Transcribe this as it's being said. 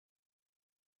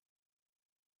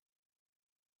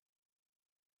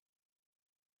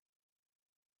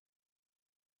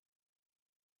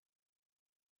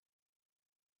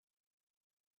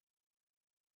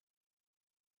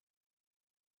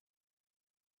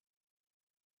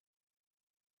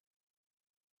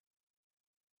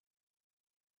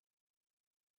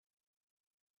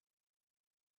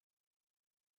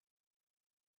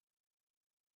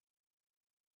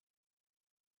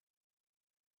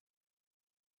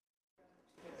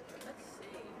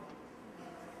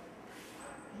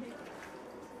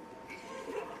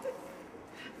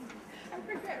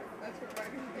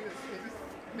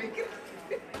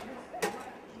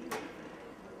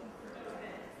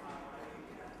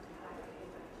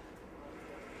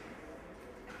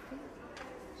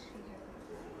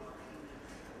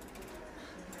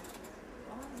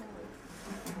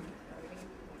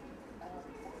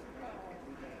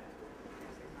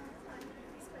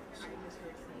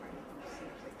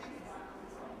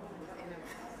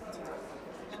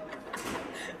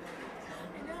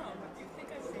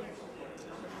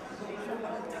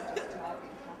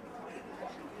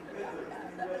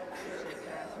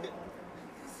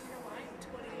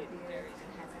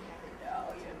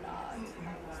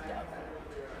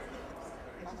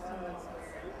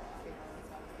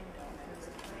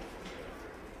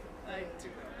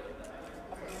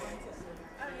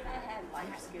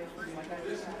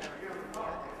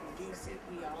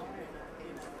we are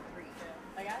in a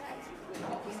like I actually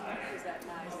is that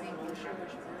my emotion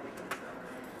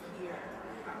here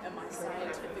and my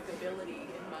scientific ability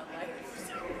in my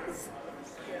life.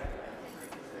 Yeah.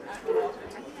 I can walk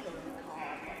into the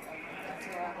calm, like that's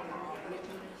where I belong.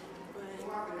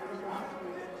 Every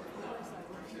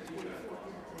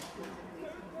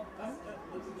aspect.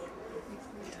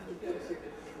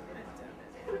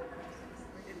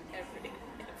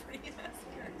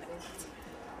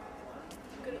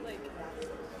 I'm good at like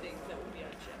things that would be on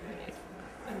Jeopardy.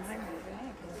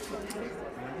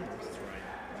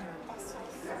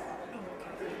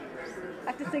 I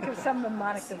have to think of some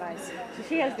mnemonic device. So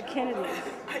she has the Kennedys.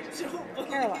 I don't believe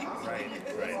Caroline. Right.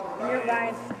 And you're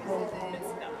Ryan's.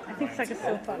 I think it's like a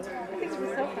soap opera. I think it's a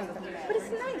soap opera. But it's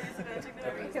nice.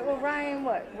 Okay, well, Ryan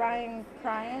what? Ryan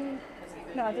crying?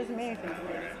 No, it doesn't mean anything to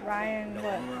me. Ryan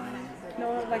what?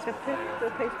 No, like the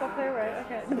baseball player, right?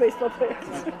 Okay, the baseball player.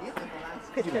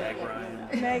 Meg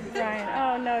Ryan. Meg Ryan.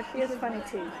 Oh no, she has funny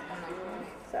teeth.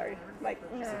 Sorry. Like,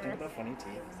 Something about funny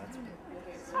teeth. That's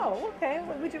oh, okay.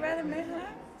 Well, would you rather Meg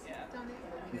Ryan? Yeah.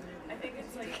 I think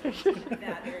it's like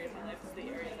that area of my life is the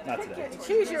area that not today.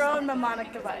 Choose your own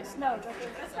mnemonic device. No,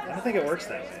 I don't think it works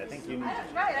that way. I think you need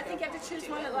to. right. I think you have to choose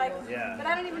one that like. Yeah. But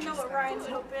I don't even know what Ryan's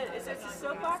Hope is. Is it a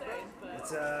soap opera?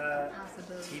 It's a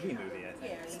TV movie, I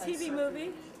think. It's a TV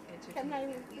movie.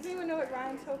 Does anyone know what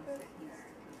Ryan's Hope is?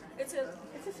 It's a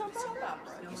soap opera.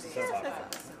 It's a soap opera.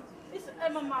 It's a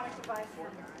mnemonic device.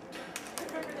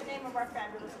 Remember the name of our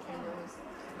fabulous king.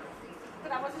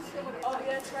 But I wasn't sure what it was. oh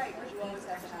yeah, that's right, because you always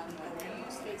have to have one. You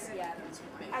use Stacey Adams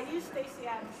with me. I use Stacey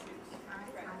Adams shoes.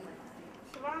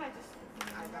 Siobhan, I just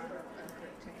remember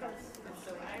because it's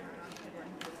so Irish.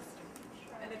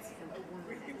 And it's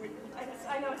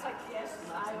I know it's like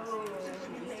S-I-O-H-T.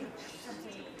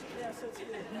 Yeah, so it's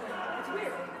weird. It's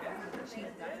weird.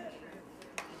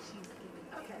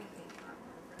 Okay.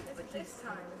 But this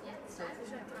time.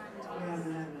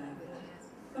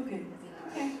 Okay.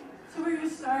 Okay. So we're gonna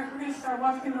start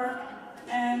watching work,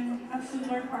 and I'm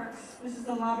Suzan-Lori Parks. This is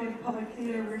the lobby of the Public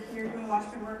Theater. We're here doing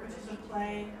Watching Work, which is a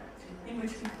play in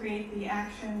which we create the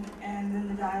action and then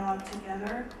the dialogue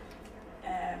together.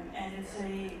 And it's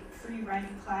a free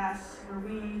writing class where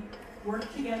we work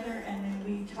together and then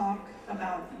we talk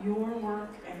about your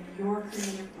work and your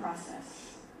creative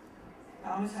process.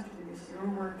 I always have to do this, your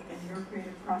work and your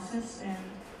creative process,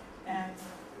 and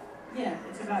yeah,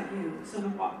 it's about you. So the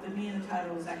me in the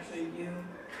title is actually you,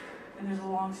 and there's a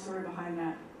long story behind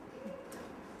that,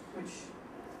 which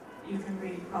you can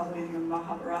read probably in the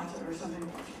Mahabharata or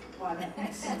something. Why that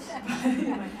makes sense. But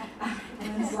anyway,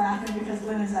 Lynn's laughing because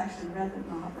Lynn has actually read the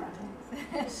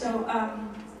Mahabharata. So,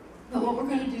 but what we're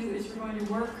going to do is we're going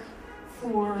to work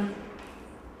for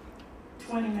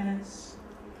 20 minutes,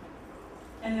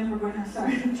 and then we're going to,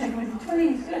 sorry, I'm checking with you, 20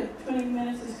 is good, 20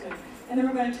 minutes is good. And then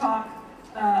we're going to talk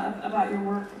about your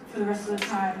work for the rest of the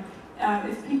time.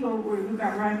 If people, we've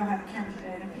got Ryan behind the camera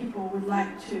today, and if people would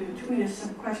like to tweet us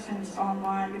some questions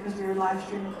online because we are live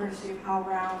streaming courtesy of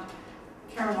HowlRound,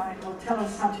 Caroline will tell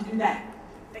us how to do that.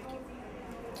 Thank you.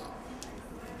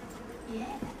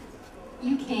 Yeah.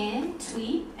 You can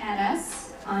tweet at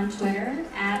us on Twitter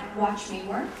at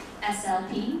WatchMeWork,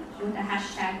 SLP, with the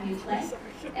hashtag NewPlay,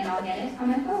 and I'll get it on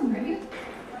my phone right here.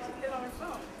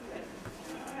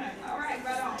 All right,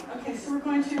 right on. Okay, so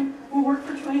we'll work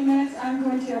for 20 minutes. I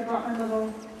brought my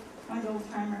little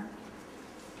timer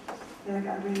that I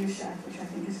got at Radio Shack, which I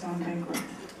think has gone bankrupt.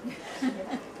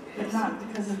 But not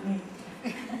because of me. I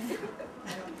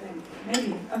don't think.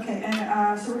 Maybe. Okay,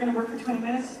 and so we're going to work for 20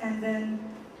 minutes, and then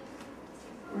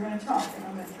we're going to talk, and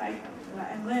I'm going to type.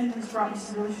 And Lynn has brought me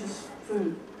some delicious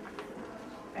food.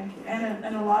 Thank you.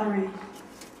 And a lottery.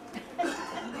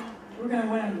 We're going to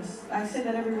win this. I say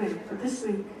that every week, but this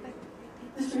week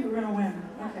we're going to win.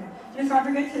 Okay. If I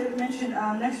forget to mention,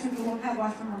 next week we won't have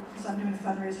Watchman Work because I'm doing a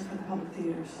fundraiser for the Public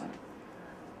Theater, so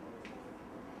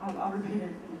I'll repeat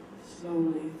it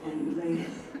slowly for you later.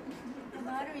 The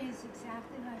lottery is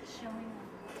exactly like showing up.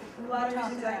 The lottery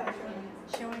is exactly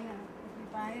showing up. If you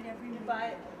buy it every week. Buy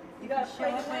it. You got to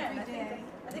play to show up win. every day.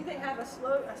 I think they have a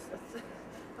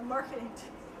marketing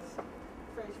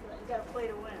phrase for that. You got to play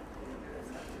to win.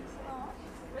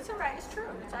 It's all right. It's true.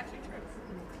 It's actually true.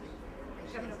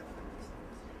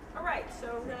 All right.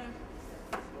 So we're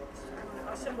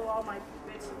gonna assemble all my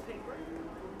bits of paper.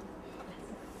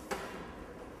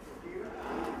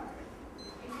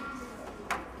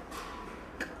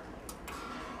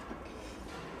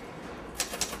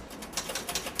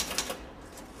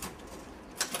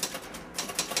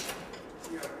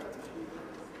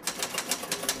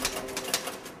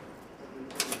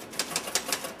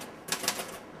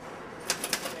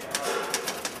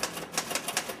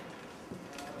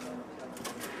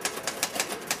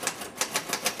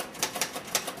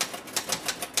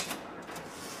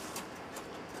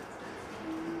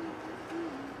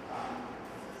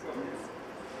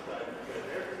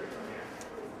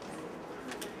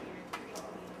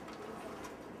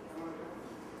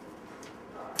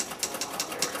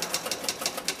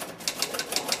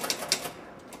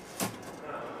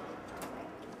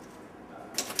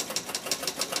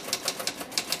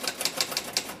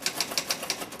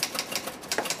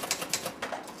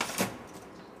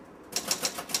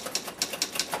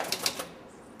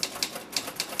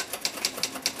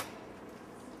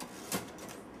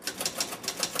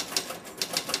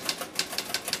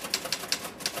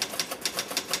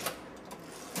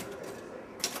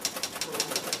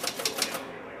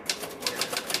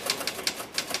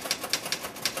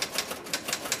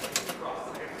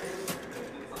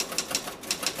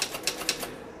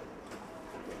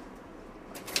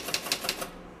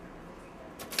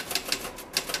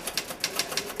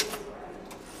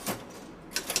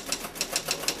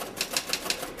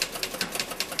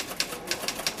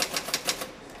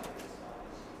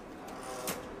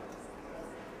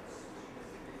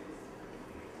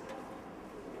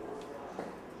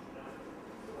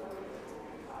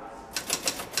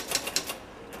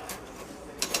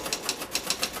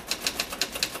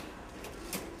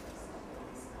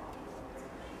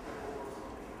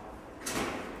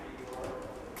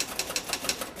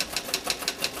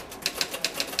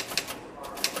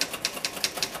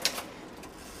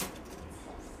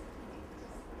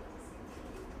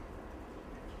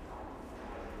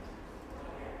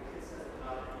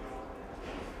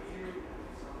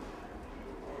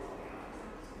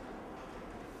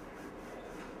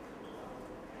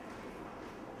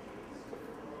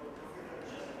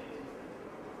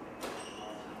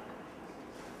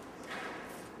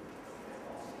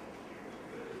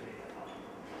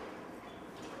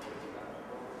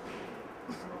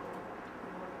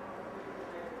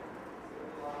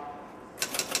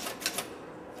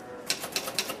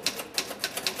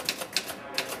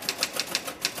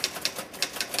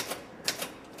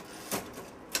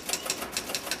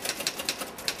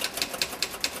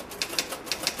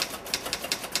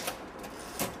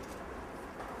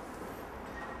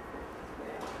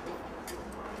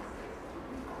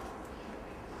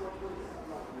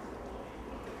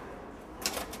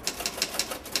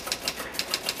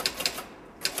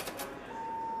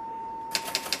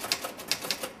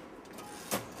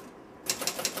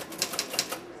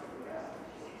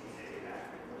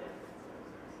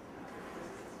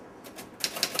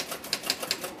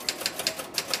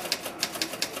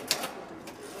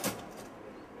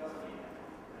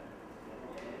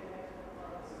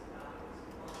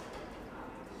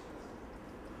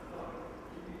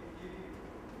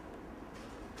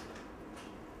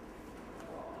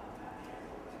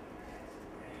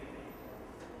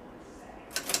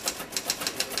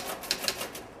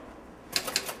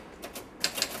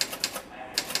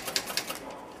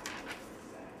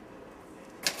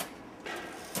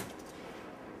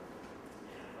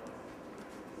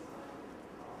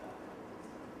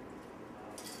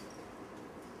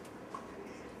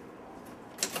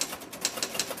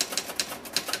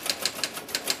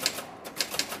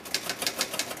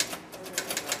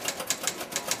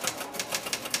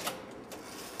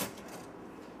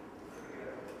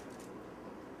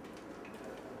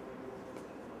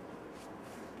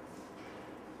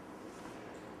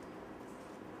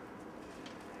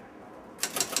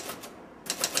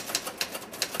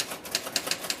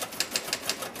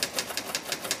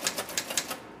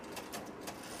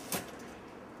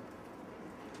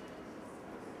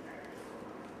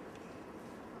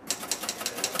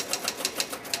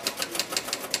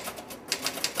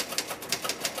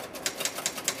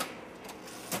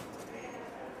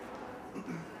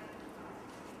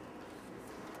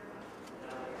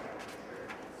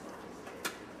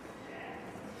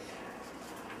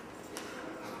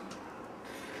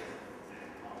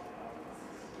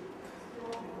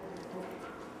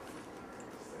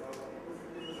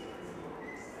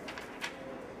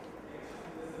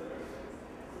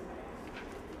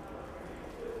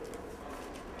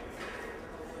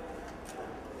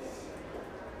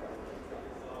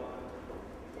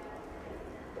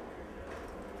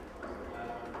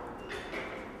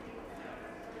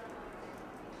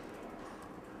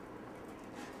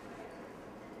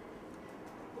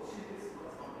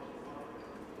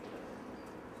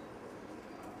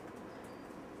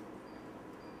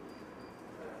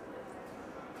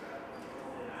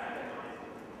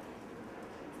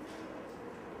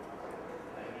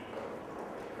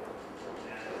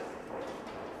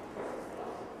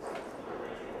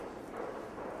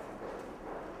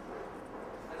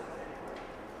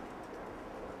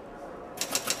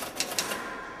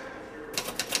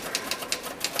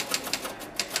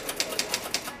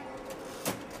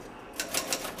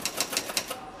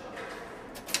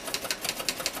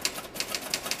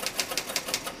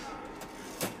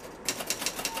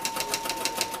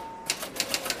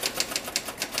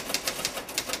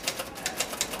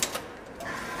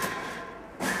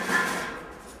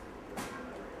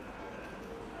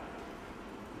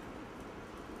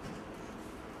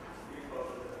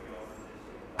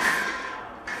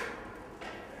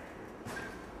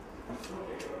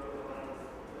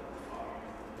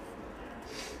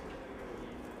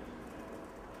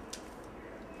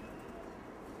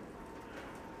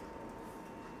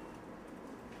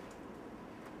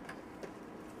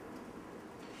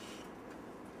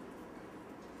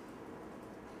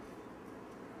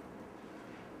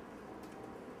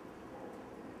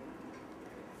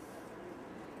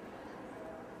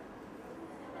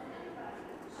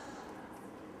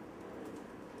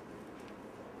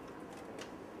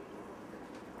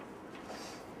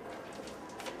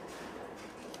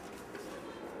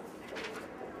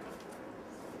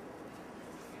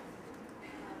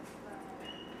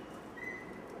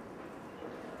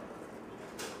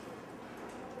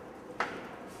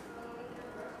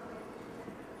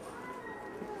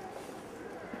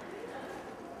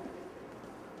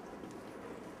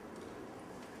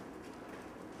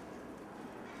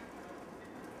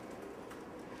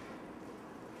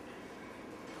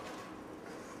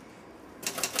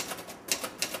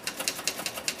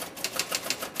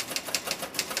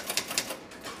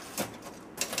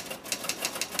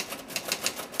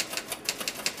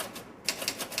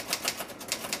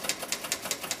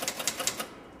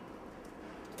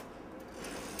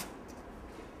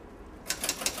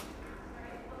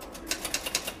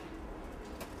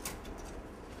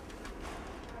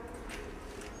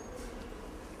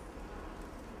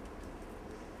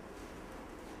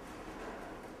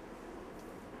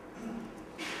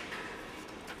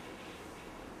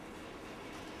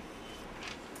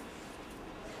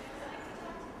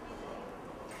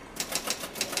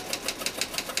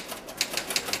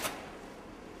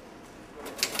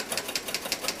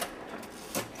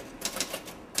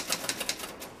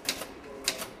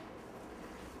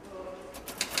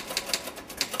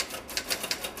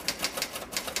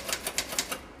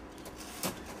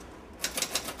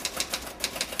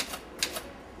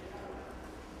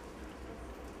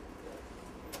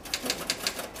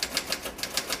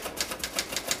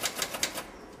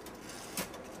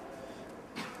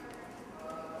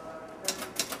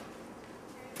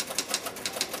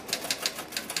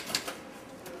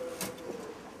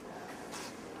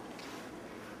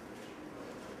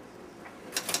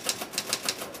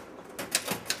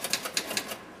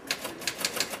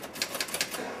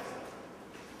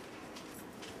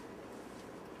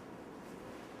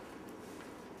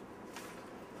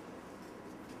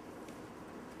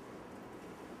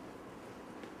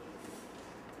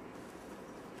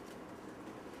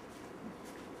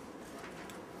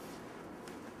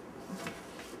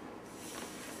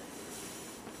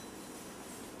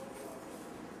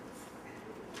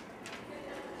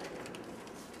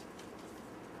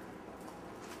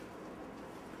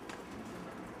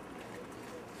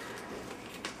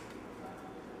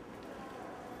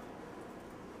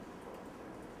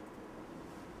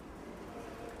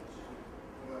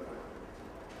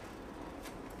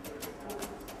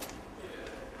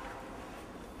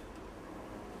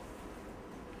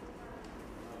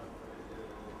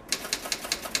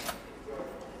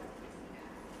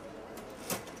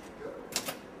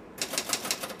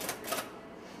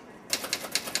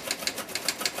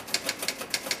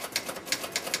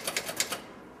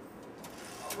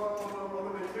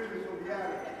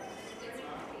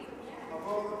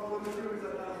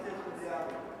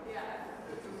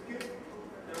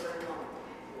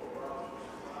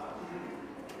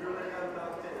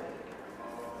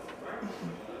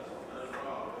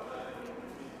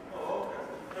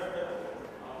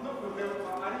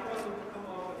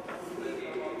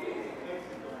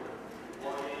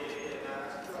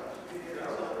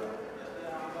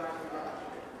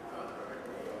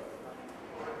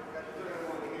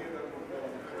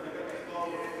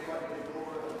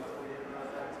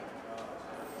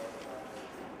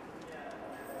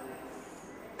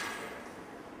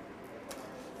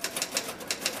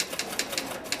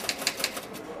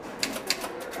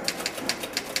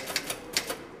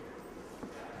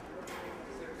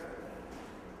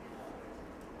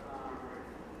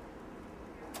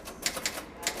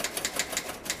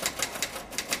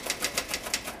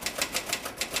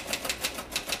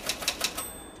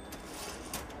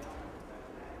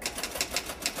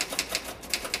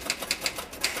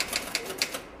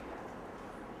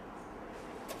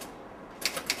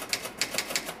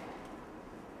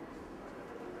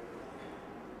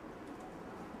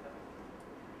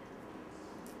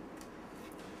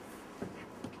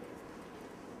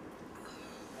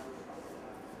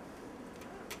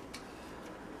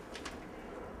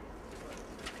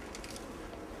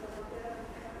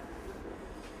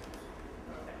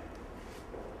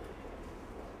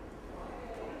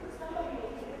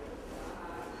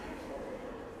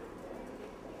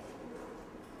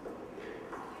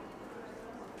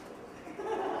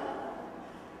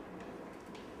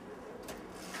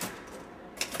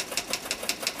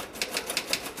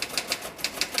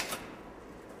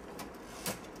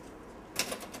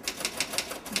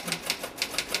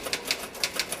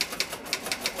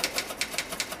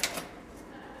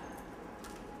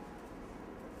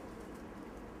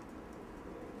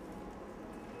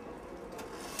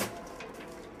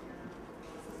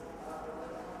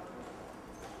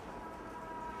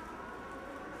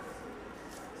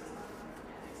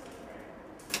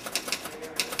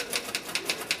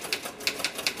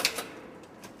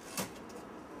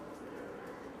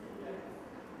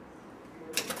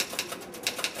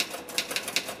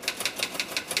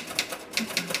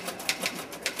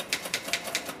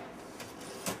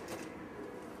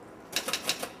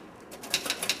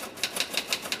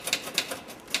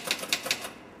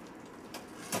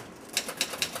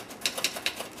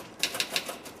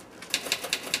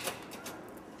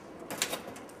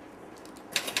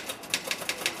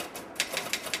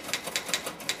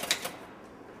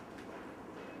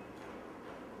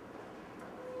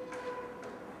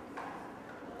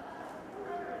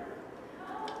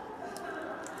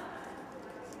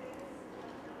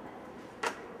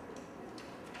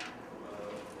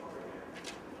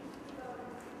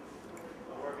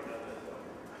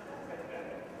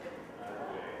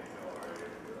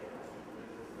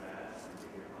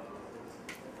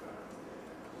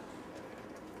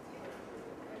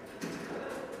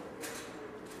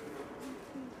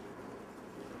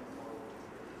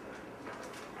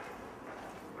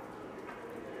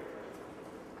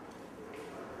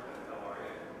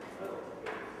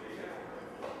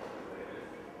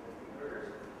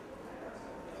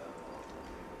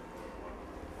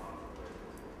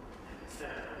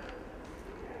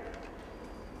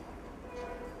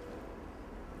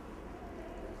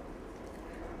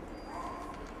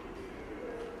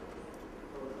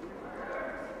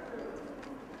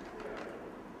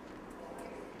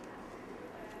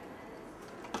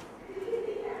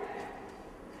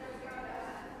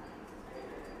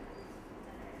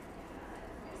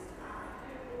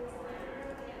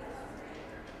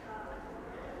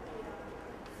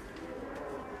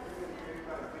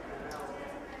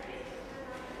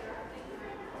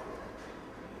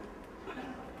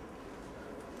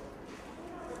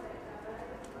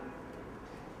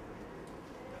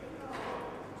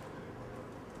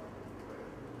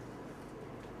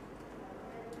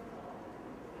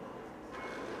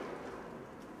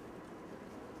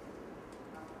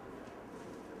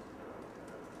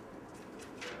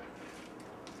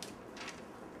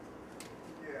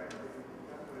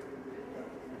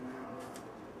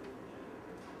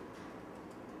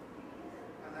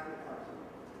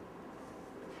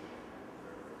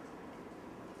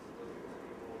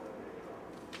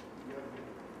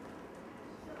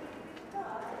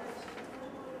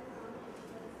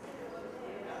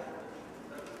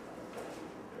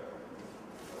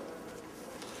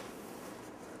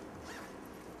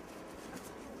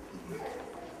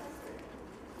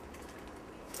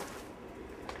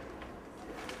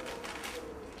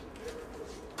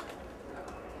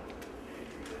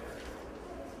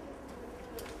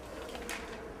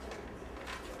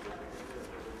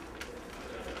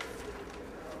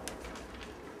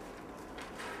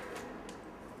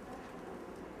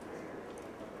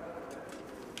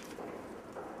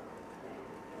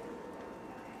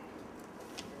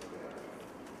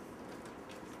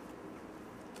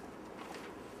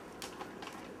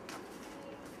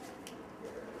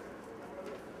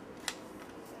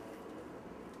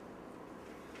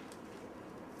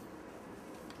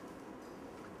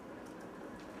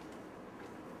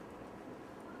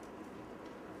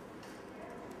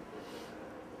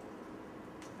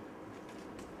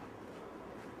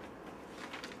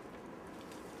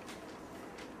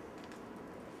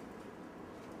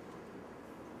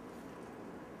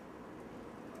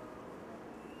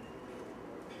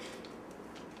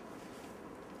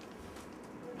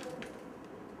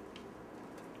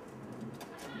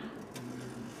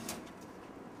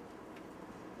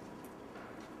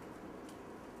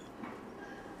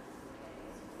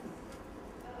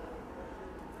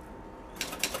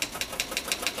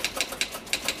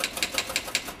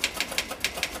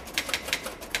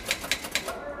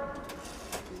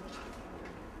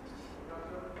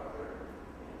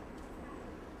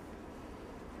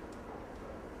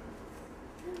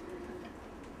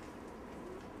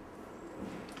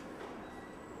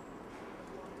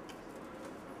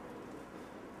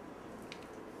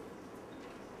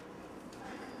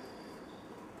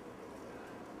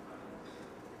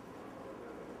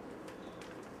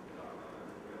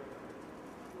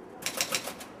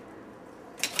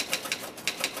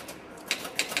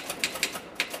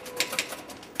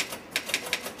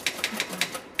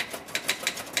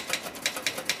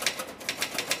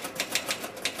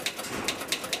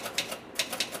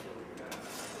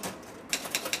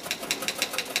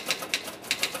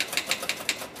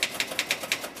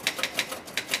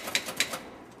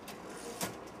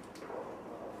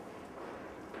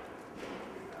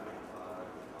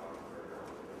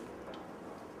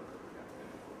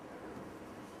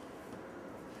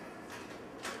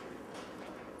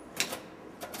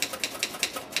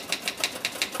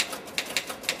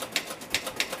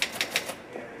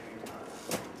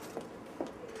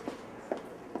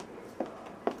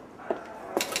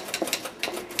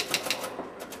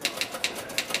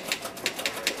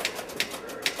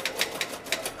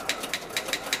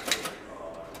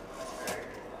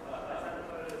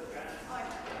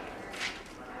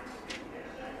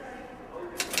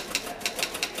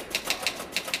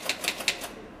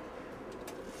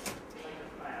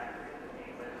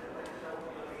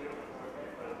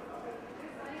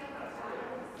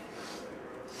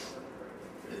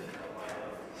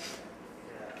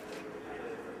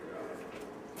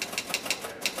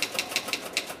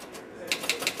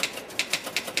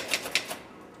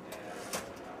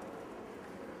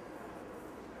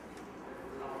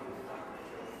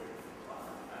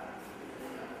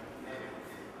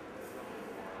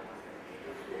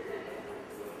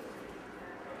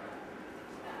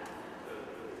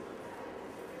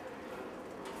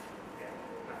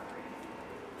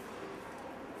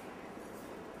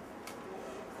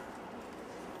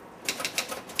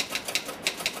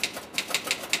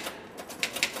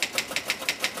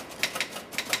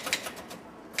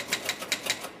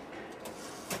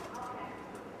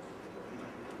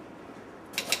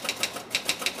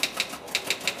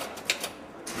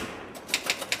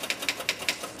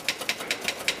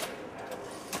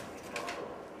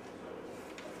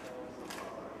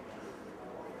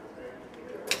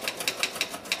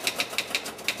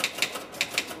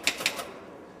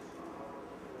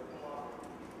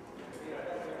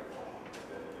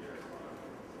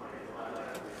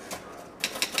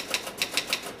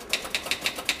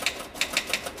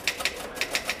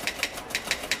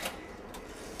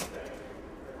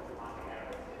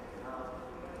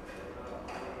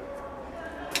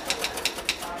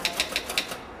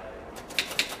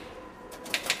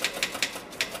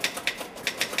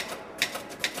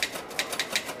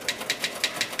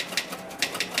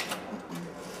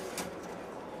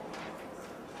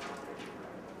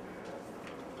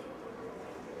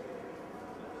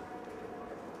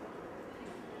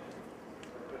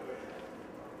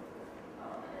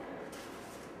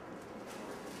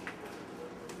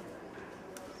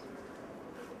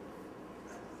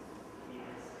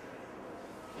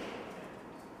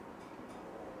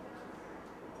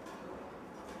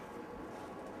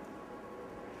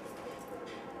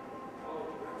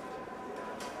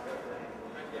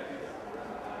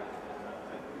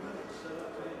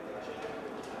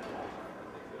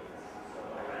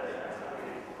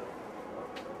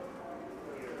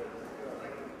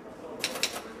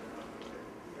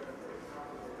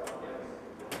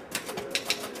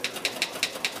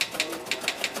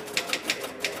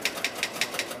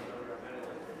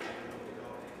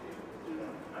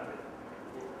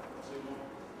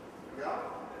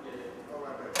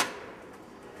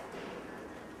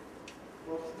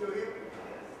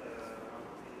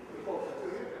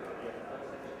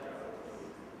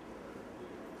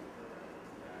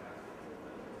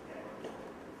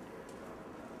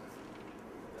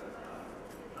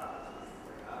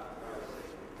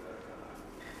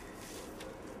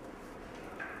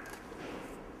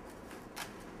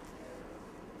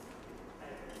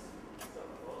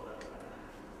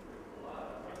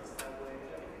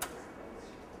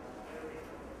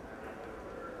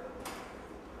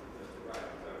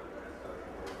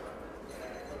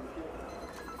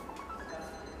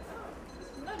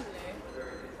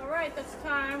 right, that's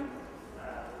time. So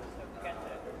we got to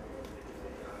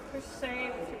push save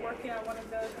if you're working on one of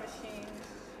those machines.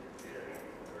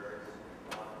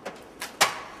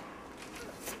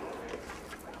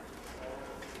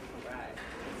 Alright.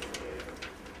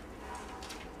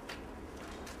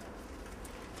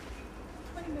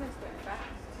 20 minutes went fast.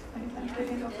 Sometimes they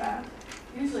can go fast.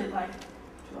 Usually it like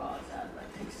draws out,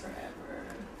 like takes forever.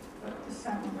 But this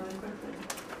time went really quickly.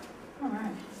 All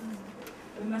right.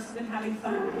 We must have been having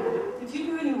fun. Did you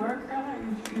do any work, Carla, or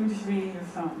you were just reading your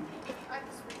phone? I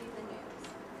was reading the news.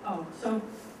 Oh, so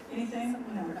anything?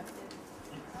 No.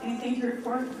 Anything to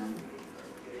report? No.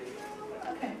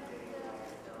 Okay.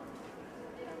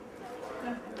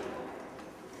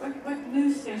 What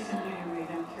news station do you read?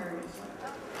 I'm curious.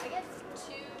 I get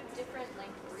 2 different like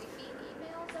briefing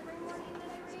emails every morning that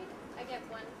I read. I get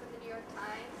one from the New York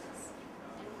Times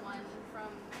and one from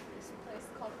this place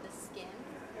called The Skin.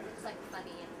 It's like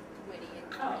funny and witty and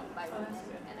written by that's women,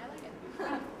 good. and I like it.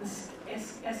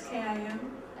 S-K-I-M?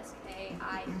 SKINN.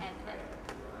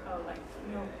 Oh, like,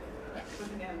 no, Yeah.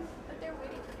 with an M. But they're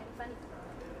witty and funny.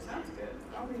 Sounds good.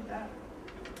 I'll read that.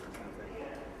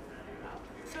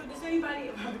 So does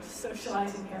anybody, I'm just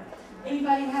socializing here,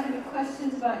 anybody have any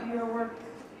questions about your work,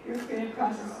 your creative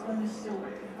process? Linda's still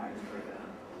working hard for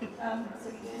so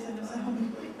she's in his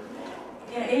own.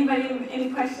 Yeah, anybody,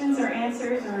 any questions or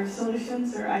answers or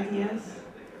solutions or ideas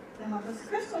to help us?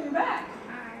 Crystal, you're back.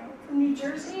 Hi. From New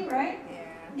Jersey, right? Yeah.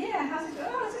 Yeah, how's it going?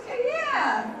 Oh, it's okay,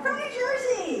 yeah, from New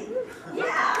Jersey.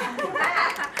 Yeah, you're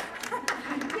back.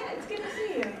 Yeah, it's good to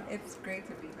see you. It's great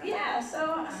to be back. Yeah,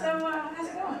 so how's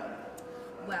it going?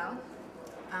 Well,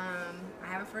 I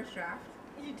have a first draft.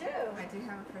 You do? I do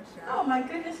have a first draft. Oh my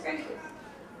goodness gracious.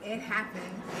 It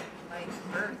happened like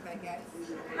birth, I guess.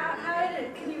 How did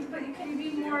it, can you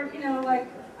be more, you know, like,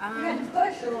 you had to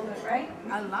push a little bit, right?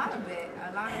 A lot of it,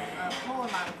 a whole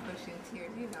lot of pushing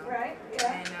tears, you know. Right,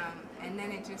 yeah. And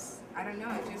then it just, I don't know,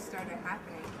 it just started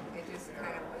happening. It just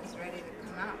kind of was ready to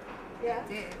come out. Yeah. It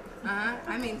did.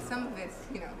 I mean, some of it's,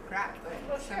 you know, crap, but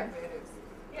Well, some sure. of it is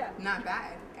Yeah. not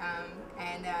bad.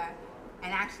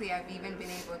 And actually, I've even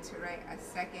been able to write a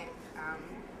second,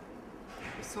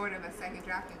 sort of a second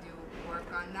draft and do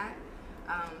work on that.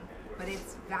 But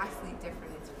it's vastly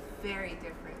different. It's very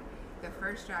different. The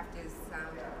first draft is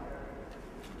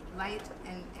light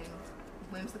and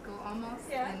whimsical almost,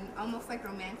 Yeah. and almost like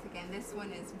romantic. And this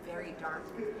one is very dark.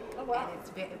 Oh, wow. And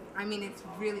it's I mean, it's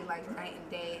really like night and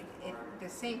day. The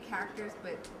same characters,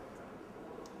 but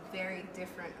very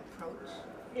different approach.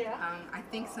 Yeah. I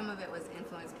think some of it was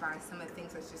influenced by some of the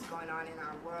things that's just going on in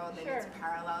our world, and Sure. it's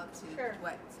parallel to Sure.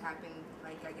 what's happened,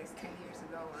 like I guess 10 years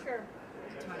ago or Sure.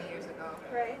 20 years ago.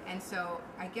 Right. And so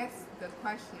I guess the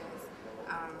question is,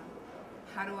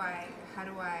 how do I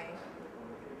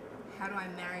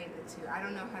marry the two? I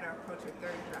don't know how to approach a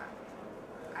third draft.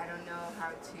 I don't know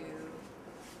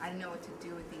what to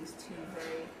do with these two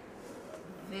very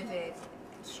vivid,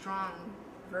 strong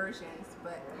versions,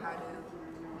 but how to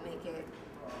make it.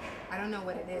 I don't know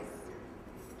what it is.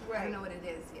 Right. I don't know what it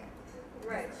is yet.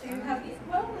 Right. So you have,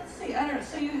 well, let's see. I don't know.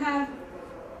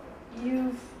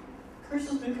 So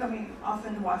Crystal's been coming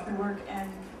often to watch my work,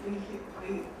 and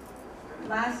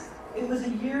it was a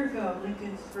year ago,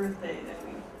 Lincoln's birthday, that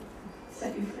we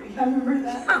set you free. I remember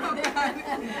that.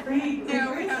 We freed We have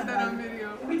somebody. that on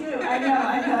video. We do. I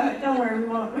know. Don't worry. We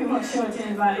won't show it to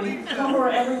anybody. Don't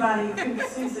worry. Everybody who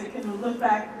sees it can look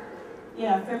back.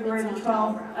 Yeah, February the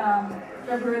 12th.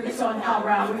 February the 12th,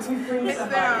 HowlRound. We freed It's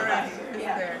somebody there already. last year. It's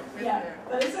Yeah. there. It's Yeah, there.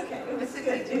 but it's okay. It was It's a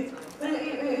good. teaching But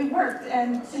it worked,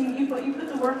 and so you put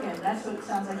the work in. That's what it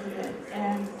sounds like you did.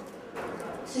 And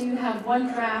so you have one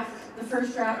draft, the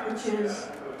first draft, which is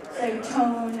say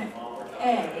tone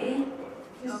A,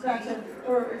 just got to,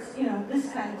 or it's, you know,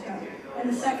 this kind of tone. And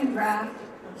the second draft,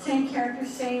 same character,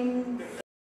 same.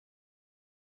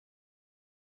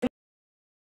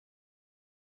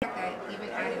 I even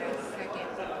added a second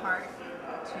part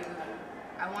to,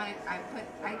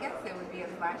 I guess it would be a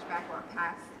flashback or a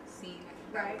past scene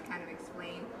that would kind of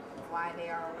explain why they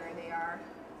are where they are.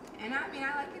 And I mean,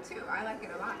 I like it too. I like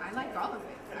it a lot. I like all of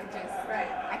it. I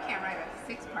can't write a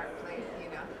 6-part play, you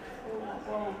know.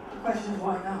 Well, the question is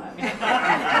why not?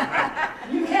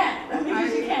 You can. I mean,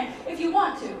 you can if you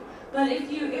want to. But if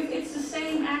it's the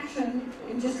same action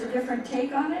in just a different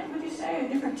take on it, would you say a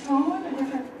different tone, a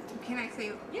different? Can I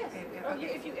say? Yes.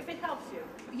 Okay. If it helps you.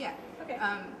 Yeah. Okay.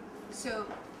 So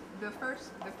the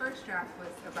first draft was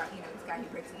about, you know, this guy who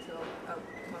breaks into a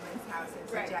woman's house.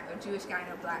 It's Right. a Jewish guy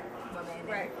and a black woman. And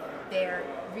Right. they're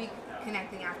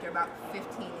reconnecting after about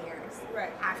 15 years.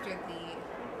 Right. After the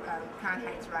Crown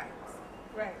Heights riots.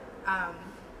 Right.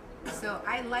 So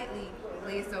I lightly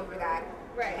glazed over that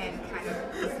Right. and kind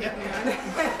of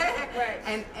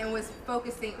Right. and was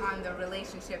focusing on the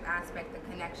relationship aspect, the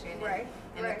connection, Right.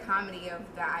 and Right. the comedy of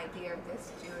the idea of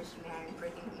this Jewish man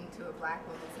breaking into a black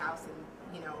woman's house and,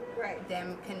 you know, Right.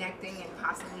 them connecting and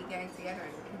possibly getting together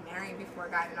and marrying before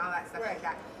God and all that stuff Right. like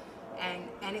that.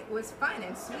 And it was fun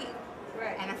and sweet.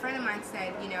 Right. And a friend of mine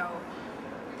said, you know,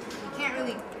 you can't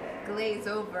really glaze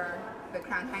over the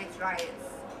Crown Heights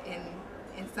riots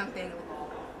in something,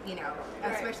 you know,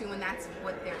 Right. especially when that's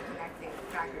what their connecting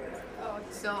factor is. Oh,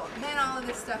 So then all of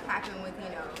this stuff happened with, you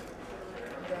know,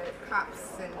 the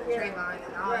cops and the Yeah. Trayvon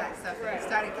and all Right, that stuff. right. It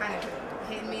started kind of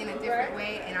hitting me in a different Right.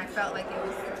 way, and I felt like it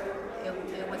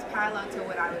was parallel to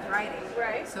what I was writing.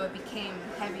 Right. So it became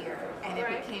heavier, and it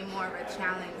Right. became more of a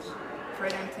challenge for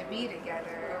them to be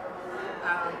together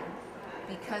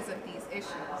because of these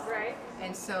issues. Right.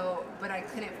 And so, but I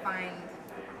couldn't find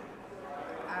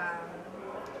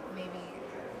maybe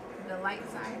the light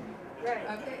side Right.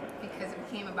 of it because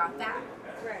it became about that.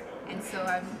 Right. And so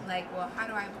I'm like, well, how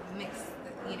do I mix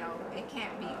the, you know, it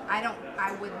can't be,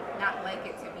 I would not like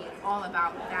it to be all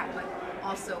about that, but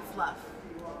also fluff.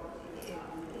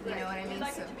 You know what I mean? You'd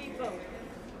like So it to be both.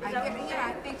 I that get, what you're yeah,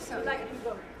 I saying? think so. You'd like it to be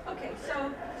both. Okay,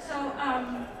 so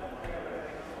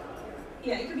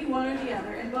yeah, it could be one or the other,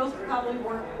 and both probably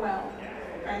work well,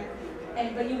 right?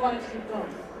 But you want it to be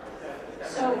both.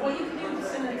 So what you could do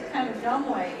just in a kind of dumb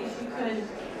way is you could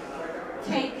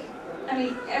take, I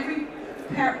mean, every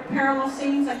parallel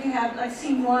scenes, like you have, like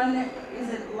scene one, is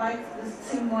it like the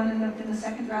scene one in the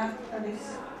second draft? Are they?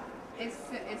 It's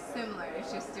similar.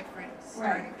 It's just different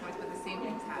starting points, but the same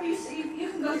things Well, happen. you see,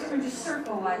 you can go through and just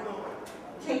circle, like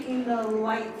taking the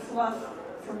light fluff,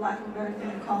 for lack of a better thing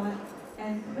to call it,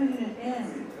 and putting it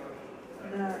in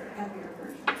the heavier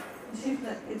version. And see if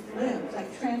it lives,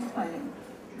 like transplanting,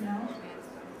 you know?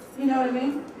 You know what I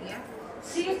mean? Yeah.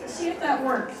 See if that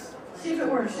works. See if it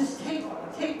works. Just take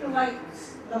the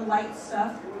light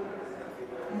stuff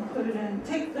and put it in.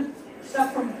 Take the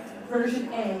stuff from version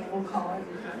A, we'll call it,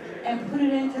 and put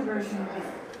it into version B.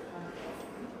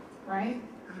 Right?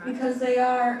 Because they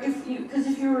are, if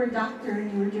you were a doctor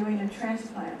and you were doing a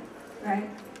transplant, right?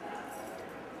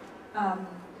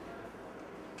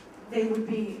 They would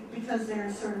be, because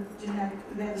they're sort of genetic,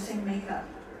 they have the same makeup,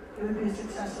 it would be a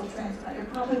successful transplant.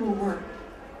 It probably will work.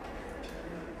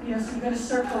 You know, so you're going to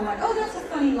circle like, oh, that's a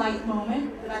funny light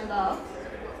moment that I love.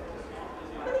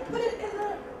 Let me put it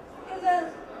in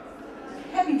the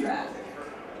heavy draft.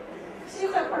 See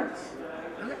if that works.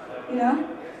 You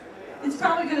know? It's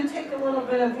probably going to take a little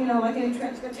bit of, you know, like any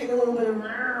trend, it's going to take a little bit of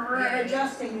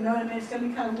adjusting, you know what I mean? It's going to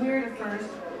be kind of weird at first,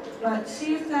 but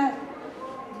see if it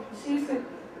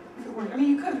works. I mean,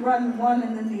 you could run one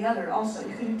and then the other also.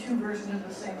 You could do two versions of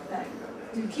the same thing.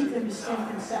 You keep them distinct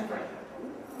and separate.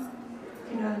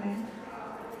 You know what I mean?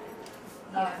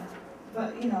 Yeah.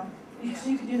 But, you know, so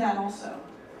you could do that also.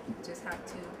 Just have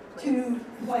Two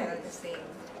plays. that are the same.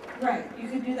 Right, you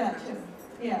could do that too.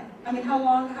 Yeah. I mean, how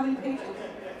long, how many pages?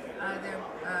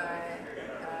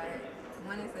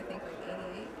 One is I think like 88,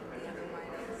 and the other one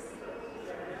is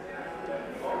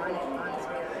honest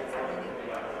reality.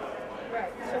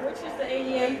 Right. So which is the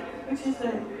 88? Which is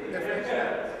the The first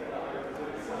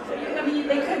one. So I mean,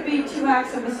 they could be two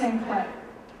acts of the same play.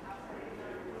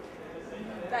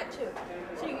 That too.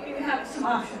 So you can have some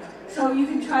options. So you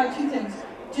can try two things.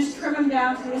 Just trim them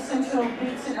down to the essential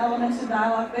beats and elements and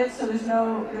dialogue bits, so there's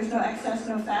no excess,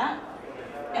 no fat,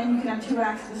 and you can have two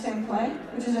acts of the same play,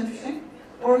 which is interesting.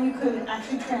 Or you could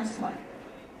actually transplant.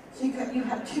 So you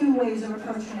have two ways of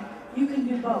approaching it. You can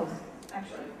do both,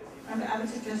 actually. I would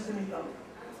suggest doing both.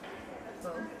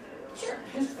 Both? Sure.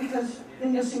 Just because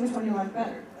then you'll see which one you like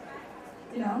better.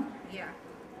 You know? Yeah.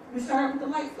 We start with the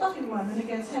light, fluffy one, and it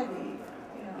gets heavy.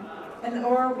 You know?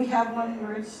 Or we have one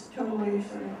where it's totally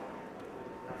sort of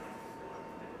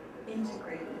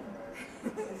integrated.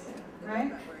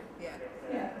 Right? Yeah.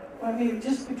 Yeah. Well, I mean,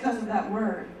 just because of that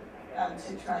word, I would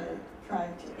say try to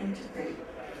integrate.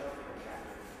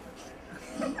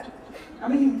 I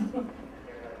mean,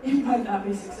 it might not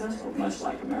be successful, much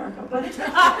like America, but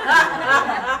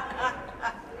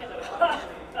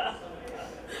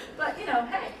but you know,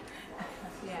 hey,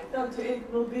 Yeah.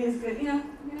 it will be as good. You know,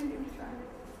 give it a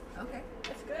try. Okay.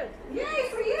 That's good. Yay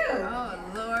for you! Oh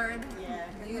Lord. Yeah.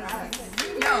 You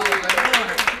know,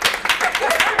 Lord.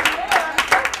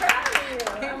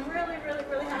 I'm really, really,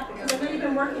 really happy. Because I know you've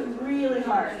been working really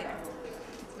hard. Yeah.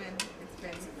 It's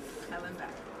been hell and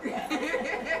back. Yeah.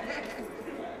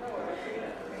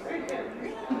 Very good.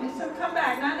 So come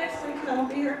back, not next week because I won't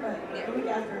be here, but the week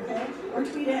after, okay? Or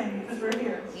tweet in because we're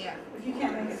here. Yeah. If you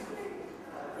can't make it.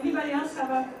 Anybody else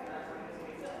have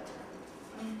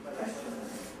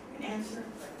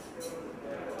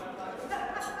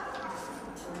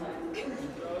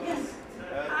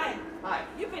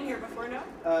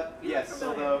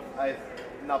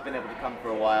not been able to come for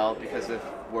a while because of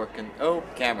work and... Oh,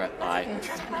 camera. Hi.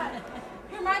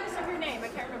 Remind us of your name. I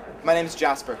can't remember. My name's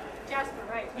Jasper. Jasper,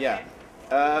 right? Yeah.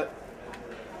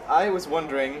 I was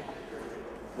wondering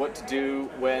what to do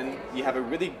when you have a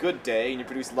really good day and you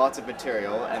produce lots of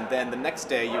material, and then the next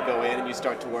day you go in and you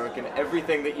start to work and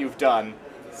everything that you've done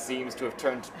seems to have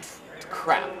turned to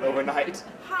crap overnight.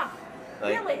 Huh.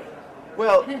 Like, Really?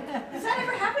 Well... Does that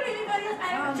ever happen to anybody else?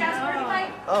 I don't know, Jasper,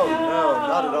 anybody? Oh, no,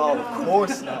 not at all. Of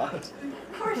course not. Of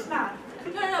course not.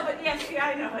 No, but yes, yeah,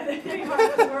 I know. You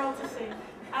want the world to see.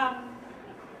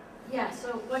 Yeah,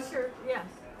 so what's your, yes?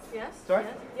 Sorry?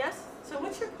 Yes? So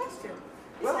what's your question?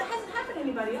 Well, that hasn't happened to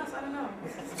anybody else, I don't know.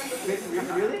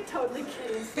 Really? Totally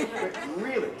kidding.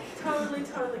 Really? Totally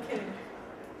kidding.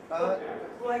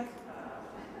 Like?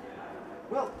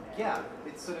 Well, yeah,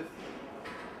 it's sort of...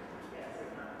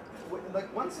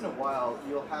 Like, once in a while,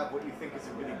 you'll have what you think is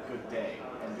a really good day,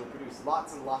 and you'll produce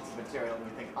lots and lots of material, and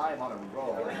you think, I am on a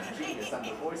roll, I'm a genius, I'm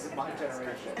the voice of my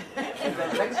generation. And then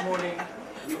the next morning,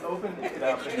 you open it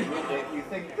up and you read it, you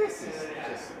think, this is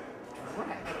just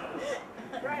crap.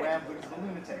 Rambling's a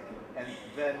lunatic. And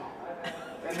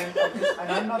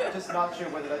I'm not sure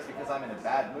whether that's because I'm in a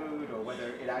bad mood, or whether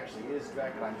it actually is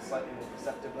dreck, and I'm slightly more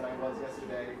perceptive than I was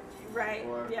yesterday. Right,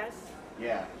 or, yes.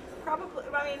 Yeah. Probably,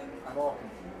 I mean... I'm all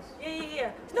confused.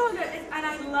 Yeah. No, and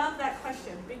I love that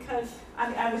question because,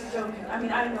 I was joking. I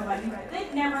mean, I don't know about you guys.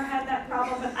 They've never had that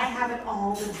problem, but I have it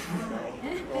all the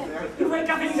time. You wake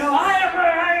up and you go,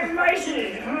 I am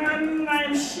mighty, I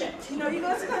am shit. You know, you go,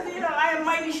 I am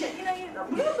mighty shit. You know, you go,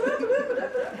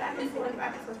 back and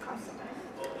forth constantly.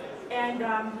 And,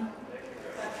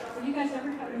 have you guys ever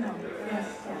had, no, yes,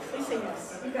 they say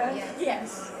yes. You guys?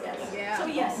 Yes. Yeah. So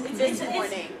yes, This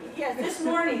morning. Yes, this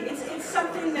morning. It's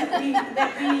something that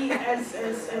we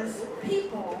as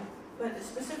people, but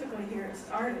specifically here as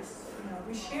artists,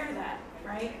 we share that,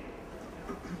 right?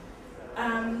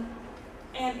 And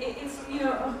it's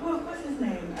what's his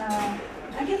name?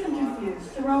 I get them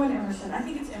confused. Thoreau and Emerson. I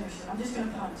think it's Emerson. I'm just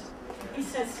gonna punt. He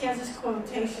has this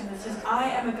quotation that says, "I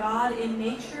am a god in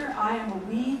nature. I am a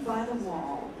weed by the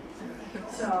wall."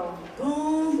 So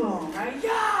boom, boom, right?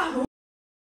 Yeah.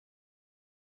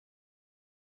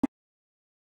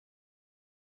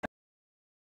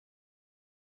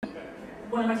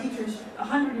 One of my teachers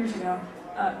 100 years ago,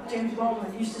 James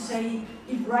Baldwin, used to say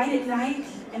he'd write at night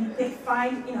and they'd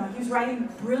find, he was writing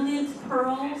brilliant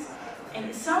pearls,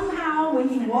 and somehow when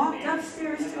he walked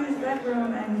upstairs to his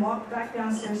bedroom and walked back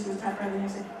downstairs to his typewriter,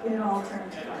 it all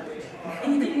turned to garbage.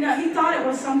 And he didn't know, he thought it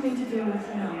was something to do with,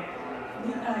 he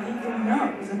didn't know,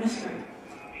 it was a mystery.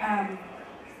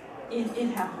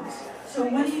 It happens. So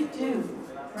what do you do,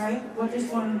 right? What do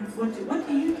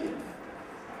you do?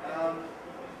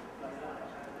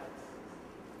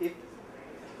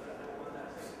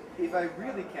 If I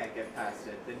really can't get past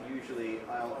it, then usually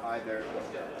I'll either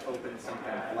open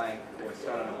something blank or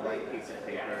start on a blank piece of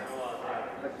paper.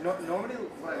 Normally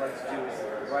what I like to do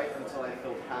is write until I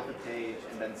fill half a page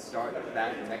and then start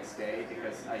that the next day,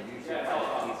 because I usually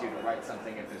find it easier to write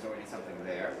something if there's already something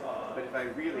there. But if I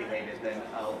really hate it, then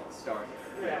I'll start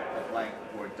with a blank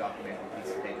Word document or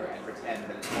piece of paper and pretend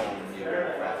that it's all new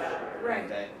and fresh, and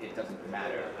that it doesn't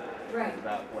matter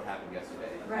about what happened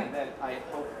yesterday. And then I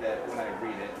hope that when I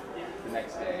read it the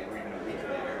next day or even a week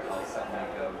later, I'll suddenly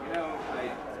go,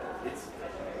 it's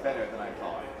better than I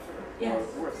thought, or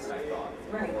worse than I thought,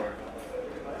 or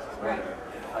whatever.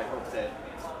 I hope that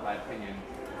my opinion,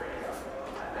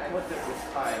 I hope that with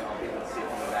time I'll be able to see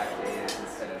what that day is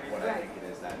instead of what I think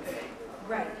it is that day.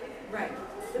 Right.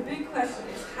 The big question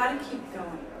is how to keep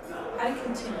going, how to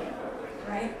continue,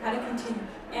 right? How to continue.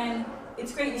 And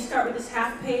it's great you start with this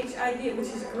half-page idea, which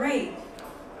is great,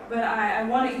 but I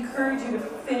want to encourage you to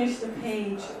finish the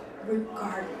page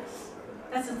regardless.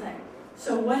 That's the thing.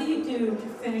 So what do you do to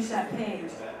finish that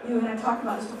page? You and I talked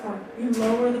about this before. You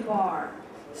lower the bar.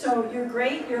 So you're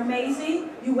great, you're amazing.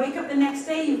 You wake up the next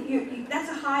day, that's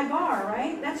a high bar,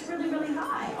 right? That's really, really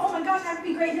high. Oh my gosh, I have to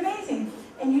be great and amazing.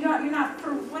 And you're not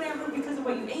for whatever, because of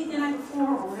what you ate the night before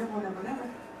or whatever.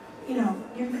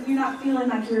 You're not feeling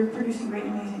like you're producing great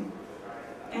and amazing.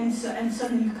 And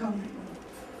suddenly you come,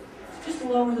 just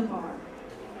lower the bar.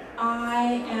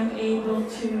 I am able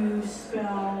to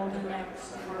spell the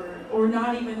next word, or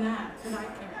not even that, because I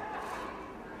can't.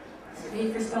 It's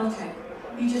made for spell check.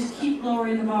 You just keep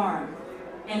lowering the bar,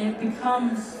 and it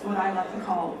becomes what I like to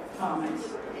call vomit.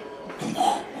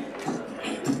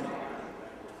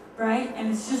 Right? And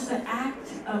it's just the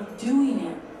act of doing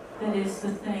it that is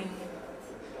the thing.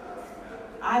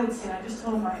 I would say, I just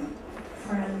told my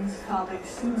friends, colleagues,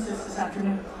 students this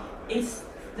afternoon, it's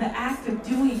the act of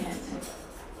doing it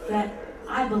that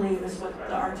I believe is what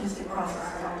the artistic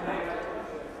process is all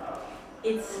about.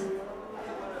 It's,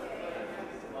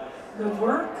 the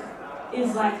work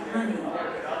is like honey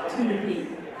to the bee,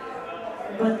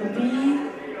 but the bee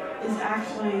is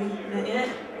actually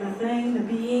the thing, the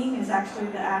being is actually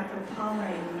the act of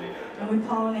pollinating. And we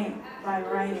pollinate by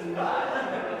writing,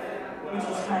 which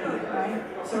is honey, right?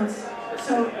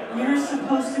 So you're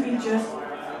supposed to be just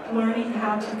learning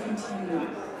how to continue,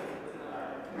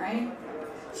 right?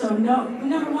 So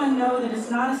number one, know that it's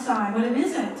not a sign. What it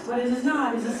isn't, what it is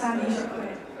not, is a sign that you should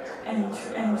quit and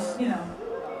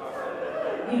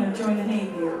join the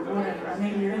Navy or whatever. Or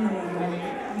maybe you're in the Navy.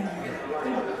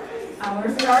 Or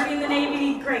if you're already in the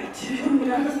Navy, great.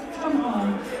 Come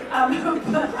on.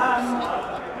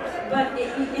 But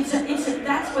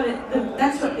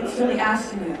that's what it's really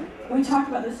asking you. We talked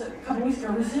about this a couple weeks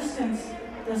ago. Resistance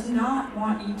does not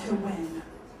want you to win.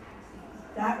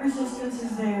 That resistance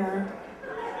is there.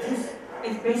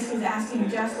 It basically is asking you,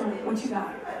 Jasper, what you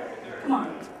got? Come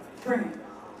on, bring it.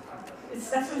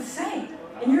 That's what it's saying.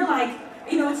 And you're like,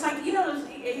 it's like, those,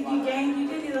 you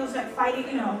did those like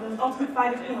fighting, those ultimate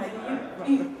fighters, anyway,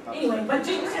 but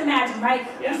you can imagine, right?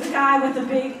 There's the guy with the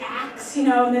big axe,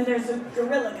 and then there's the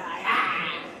gorilla guy,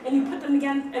 and you put them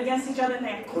against each other, and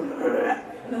then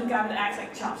the guy with the axe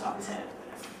like chops off his head.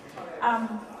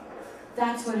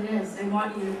 That's what it is. They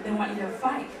want you to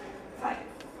fight.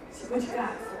 See what you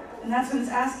got. And that's what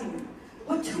it's asking you.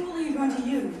 What tool are you going to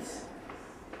use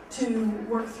to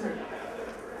work through?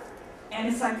 And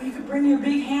it's like, you could bring your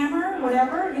big hammer,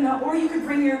 whatever, or you could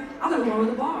bring I'm going to lower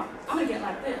the bar. I'm going to get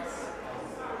like this.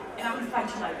 And I'm going to fight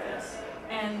you like this.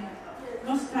 And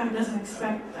most of the time it doesn't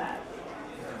expect that.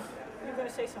 You're going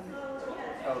to say something.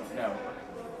 Oh, no.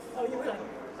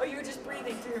 Oh, you were just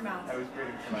breathing through your mouth. I was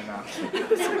breathing through my mouth.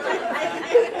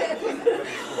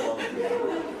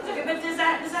 But does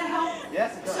that help?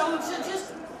 Yes, it does. So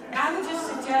I would just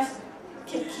suggest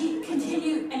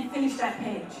continue and finish that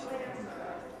page.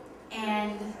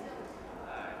 And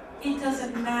it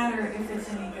doesn't matter if it's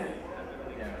any good.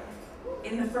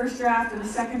 In the first draft or the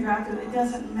second draft, it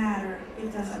doesn't matter.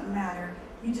 It doesn't matter.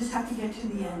 You just have to get to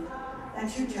the end.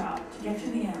 That's your job, to get to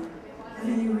the end. And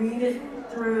then you read it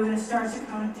through and it starts to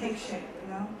kind of take shape,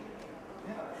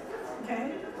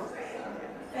 Okay?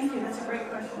 Thank you, that's a great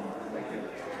question.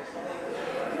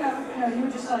 You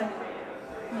were just like,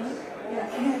 yeah.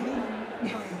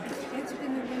 It's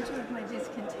been the winter of my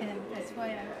discontent. That's why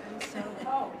I'm so,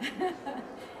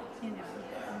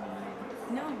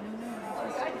 No.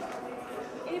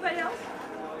 Anybody else?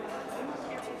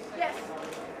 Yes.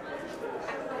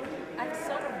 I'm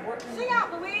sort of working. Sing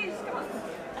out, Louise. Come on.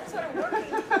 I'm sort of working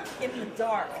in the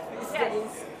dark these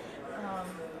days.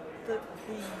 The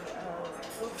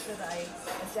book that I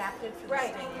adapted for the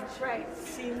stage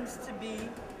seems to be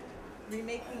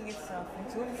remaking itself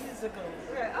into a musical.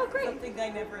 Right. Oh, great. Something I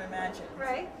never imagined.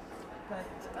 Right. But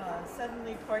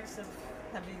suddenly parts of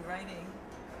heavy writing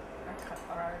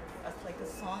are like a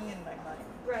song in my mind.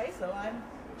 Right. So I'm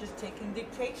just taking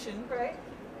dictation. Right.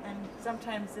 And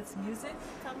sometimes it's music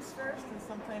comes first, and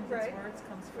sometimes it's words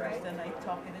comes first, and I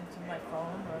talk it into my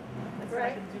phone, or that's what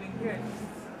I've been doing here.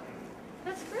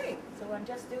 That's great. So I'm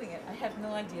just doing it. I have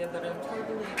no idea, but I'm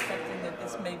totally accepting that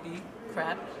this may be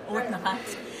crap or not.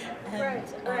 And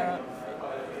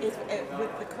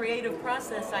with the creative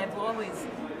process, I've always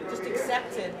just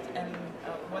accepted and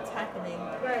what's happening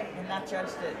and not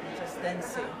judged it, and just then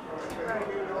see.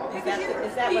 Is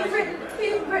that what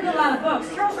You've written a lot of books.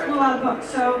 Carol's written a lot of books.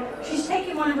 So she's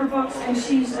taking one of her books and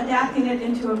she's adapting it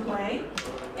into a play.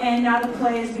 And now the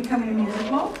play is becoming a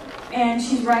musical. And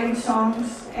she's writing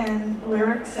songs and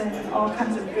lyrics and all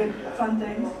kinds of good, fun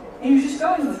things. And you're just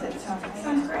going with it.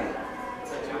 Sounds great.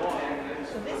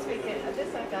 So this weekend, I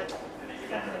got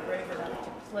definitely brave enough to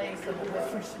play some of it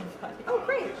for somebody. Oh,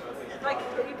 great. Like,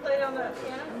 you played on the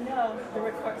piano? No, the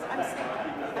records. I'm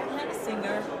not a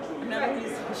singer. I'm not a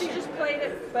musician. She just played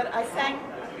it. But I sang.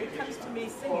 It comes to me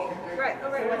singing. Right. Oh,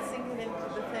 right. So I sing it into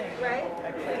the thing. Right.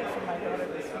 I played it for my daughter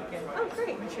this weekend. Oh,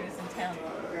 great. When she was in town.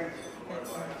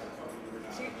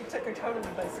 It took her totally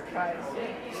by surprise.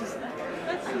 She's like,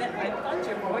 I thought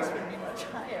your voice would be much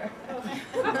higher.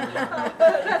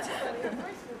 That's funny. Her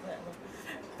voice was that low.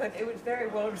 But it was very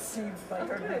well received by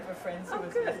her group of friends who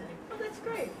was listening. Oh, that's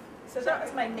great. So that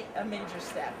was a major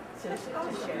step to share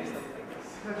something.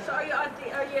 So are you at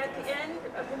the end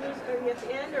of the music? Are you at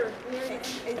the end or near the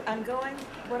end? I'm going.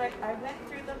 I went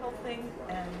through the whole thing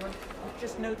and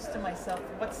just notes to myself.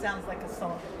 What sounds like a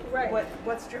song? Right.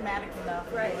 What's dramatic enough?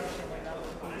 Right. Emotional enough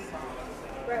to be a song?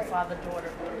 Right.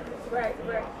 Father-daughter. Right.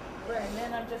 And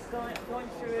then I'm just going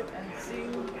through it and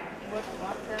seeing what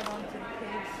popped out onto the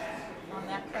page. on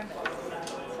that premise. So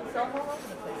it's all over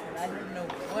the place, and I didn't know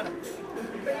what I'm doing.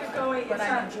 But you're going. But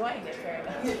I'm enjoying it very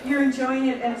much. You're enjoying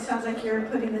it, and it sounds like you're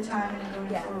putting the time in and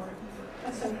going Yeah. forward.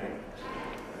 That's so great.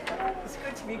 It's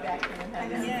good to be back here and have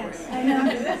this Yes. voice. I know.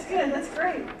 That's good. That's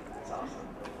great. That's awesome.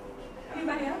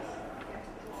 Anybody else?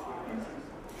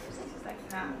 She's like,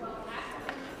 nah.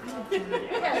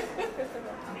 Yes.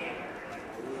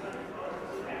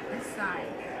 Aside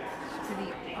to the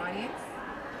audience.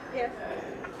 Yes.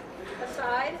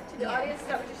 Aside to the Yeah. audience, is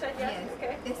that what you said? Yes.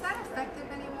 Okay. Is that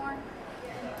effective anymore?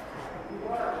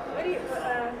 What do you?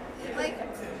 Like,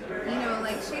 you know,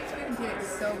 like Shakespeare did it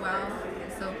so well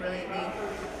and so brilliantly.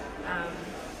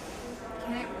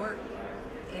 Can it work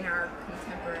in our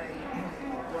contemporary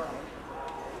world?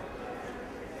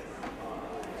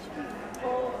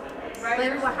 Like,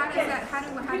 well, how does that? How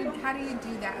do you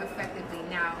do that effectively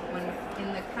now? When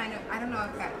in the kind of, I don't know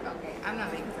if that. Okay, I'm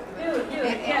not making sense. Do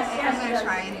it. Yes. I'm gonna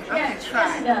try anyway. I'm gonna try.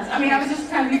 Yes, it does. I mean, I was just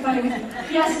trying to be funny with you.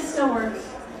 Yes, it still works.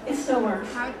 It still works.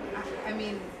 I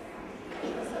mean,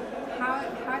 how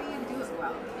do you do it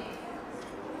well?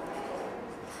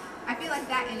 I feel like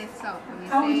that in itself. When you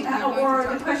say you're going to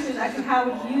The talk- question is actually, how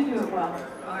would you do it well?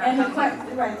 And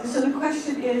right. So the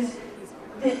question is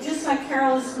that just like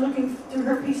Carol is looking through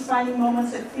her piece, finding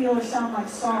moments that feel or sound like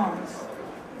songs.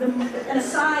 An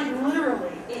aside,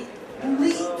 literally, it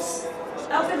leaps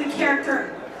up in the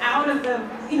character out of the,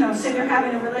 say they're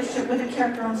having a relationship with a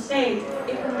character on stage.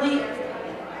 It leaps.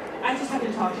 I just have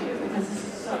to talk to you because this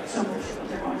is so much what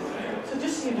they're going through. So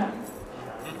just so you know.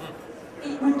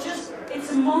 It's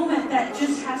a moment that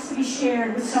just has to be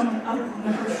shared with someone other than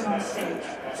the person on stage.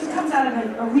 So it comes out of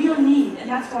a real need, and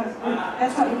that's why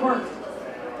it works.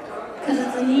 Because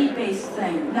it's a need-based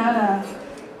thing, not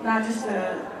just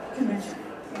a convention,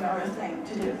 or a thing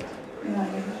to do. You know what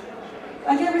I mean?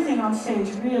 Like everything on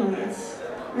stage, really,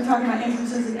 we're talking about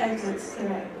entrances and exits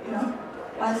today.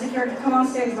 Why does the character come on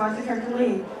stage? Why does the character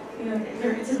leave?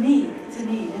 It's a need. It's a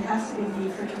need. It has to be a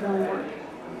need for it to really work.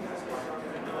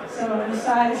 So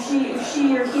decide if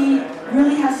she or he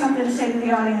really has something to say to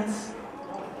the audience,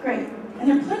 great. And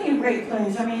there are plenty of great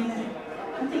plays. I mean,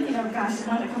 I'm thinking of, gosh, the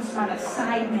one that comes to mind, like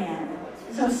Sideman.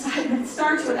 So Sideman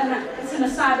starts with, and it's an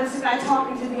aside, it's a guy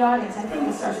talking to the audience. I think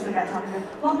it starts with a guy talking to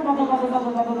blah, blah, blah, blah, blah, blah,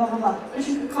 blah, blah, blah, blah, blah. But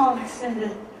you could call it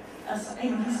extended,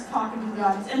 he's talking to the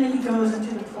audience, and then he goes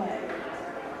into the play.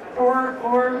 Or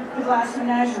The Glass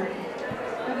Menagerie.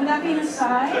 Would that be an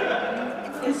aside?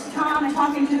 It's Tom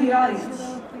talking to the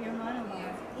audience.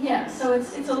 Yeah, so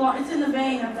it's in the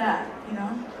vein of that,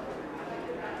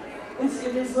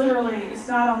 It is literally, it's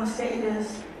not on the stage, it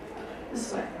is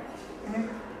this way. Okay?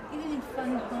 Even in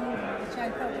Fun Home, which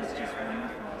I thought was just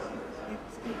wonderful,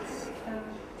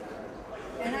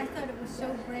 and I thought it was so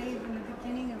brave in the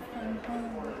beginning of Fun Home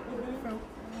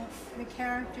for the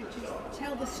character to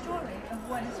tell the story of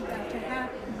what is about to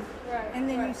happen, and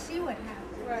then you see what happens.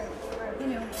 Right.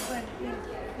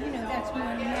 But that's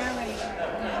more narrative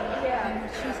than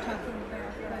what she's talking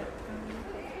about.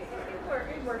 But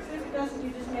It works. If it doesn't, you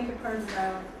just make it part of the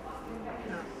dialogue.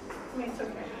 No. I mean, it's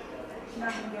okay. You're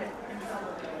not going to get in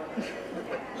trouble.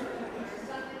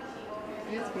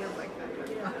 It just feels like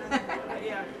that.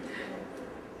 Yeah.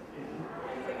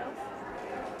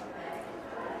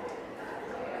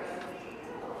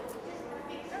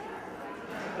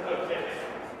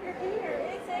 You're here.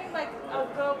 Anything like,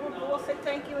 we'll say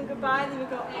thank you and goodbye, and then we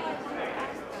go, oh, I wanted to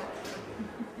ask that.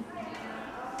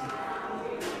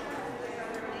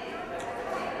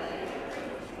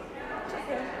 It's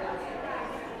okay.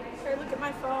 Should I look at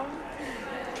my phone?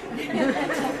 No.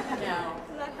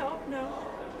 Does that help? No.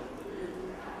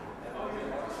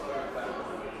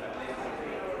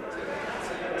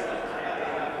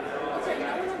 Okay, you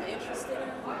know what I'm interested in?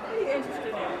 What are you interested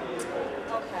in?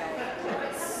 Okay,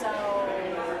 so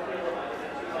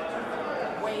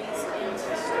ways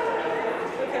into story.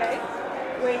 Okay.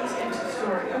 Ways into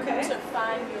story. Okay. To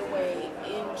find your way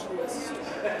into a story.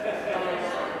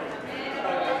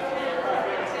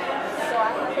 So I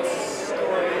have a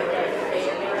story that may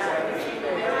or may not be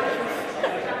familiar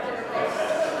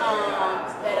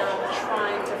that I'm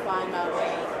trying to find my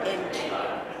way into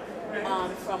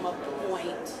from a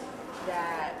point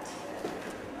that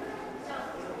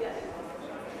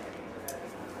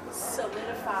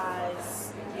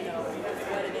solidifies,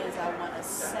 what it is I want to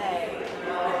say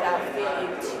without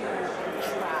feeling too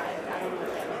contrived. I don't know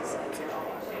if that makes sense at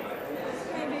all.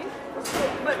 Maybe.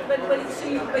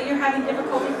 But you're having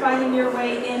difficulty finding your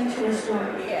way into a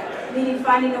story. Yeah. Meaning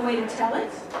finding a way to tell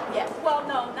it? Yeah. Well,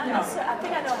 no, not necessarily. I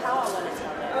think I know how I want to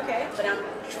tell it. Okay. But I'm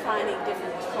finding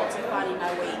difficulty finding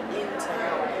my way into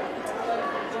how I want to tell it.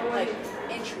 Like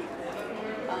entry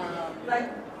point. Like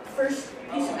first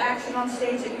piece of action on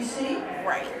stage that you see?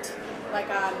 Right. Like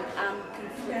I'm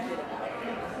conflicted about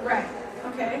it. Right.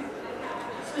 Okay.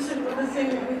 Specifically the thing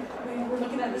that we were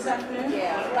looking at this afternoon?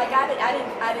 Yeah. Like I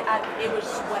didn't, it was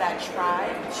what I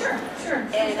tried. Sure.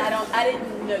 And I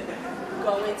didn't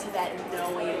go into that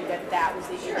knowing that that was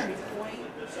the entry point.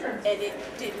 Sure. And it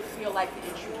didn't feel like the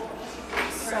entry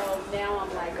point. So now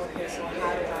I'm like, okay, so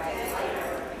how do I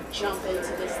jump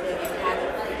into this thing and have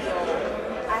it feel,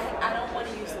 I don't want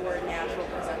to use the word natural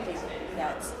because I think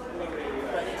that's blurry,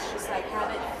 but it's just like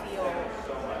have it feel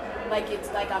like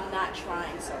it's like I'm not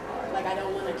trying so hard. Like I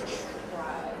don't want to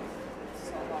try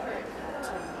so hard.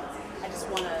 I just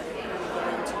want to kind of get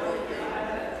into it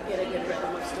and get a good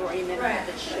rhythm of story and then have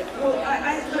it shift. Well,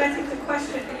 but I think the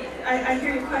question, I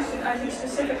hear your question, I think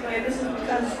specifically, and this is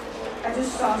because I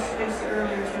just saw Stacy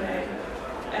earlier today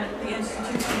at the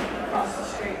institution across the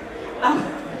street.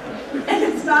 And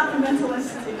it's not the mental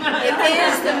institution. It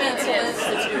is the mental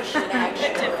institution,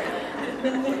 actually.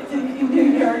 The New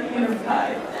York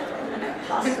Unified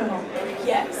Hospital.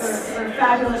 Yes. For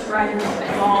fabulous writers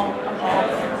of all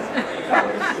colors.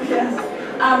 Yes.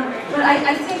 But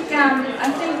I think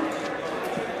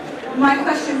my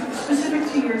question specific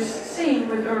to your scene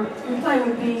or your play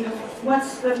would be,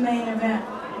 what's the main event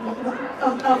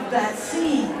of that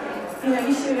scene? You know,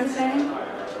 you see what I'm saying?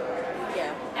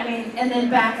 Yeah. I mean, and then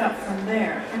back up from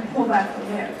there and pull back from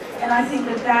there. And I think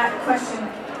that question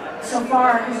so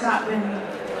far has not been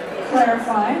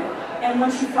clarified. And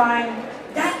once you find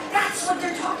that's what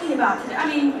they're talking about today. I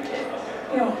mean,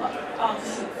 you know,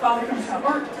 obviously, Father Comes Home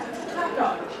or Top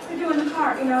Dog. They're doing the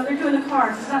car. You know, they're doing the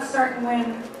cars. It's not starting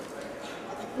when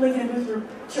Lincoln and Booth were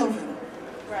children.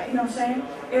 Right. You know what I'm saying?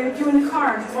 They're doing the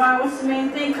cards. Why? What's the main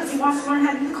thing? Because he wants to learn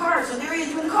how to do the cards. So there he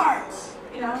is doing the cards.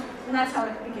 You know, and that's how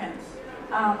it begins.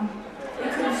 It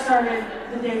could have started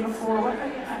the day before.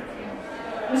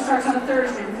 It starts on a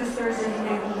Thursday because Thursday is the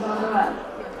day when blah blah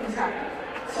blah is happening.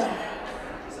 So,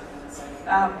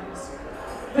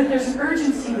 but there's an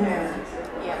urgency there.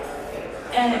 Yeah.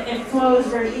 And it flows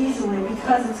very easily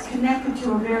because it's connected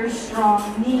to a very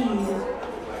strong need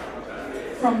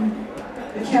from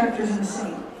the characters in the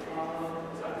scene.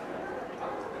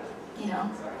 You know?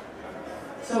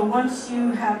 So once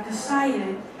you have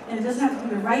decided, and it doesn't have to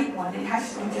be the right one, it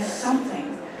has to be just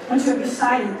something. Once you have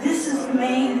decided, this is the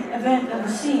main event of the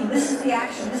scene, this is the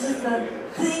action, this is the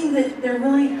thing that they're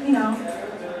really, you know,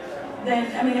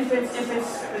 then, I mean, if it's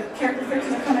the character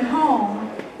fiction of coming home,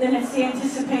 then it's the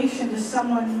anticipation to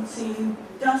someone seeing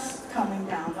dust coming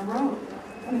down the road.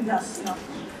 I mean, dust, you know.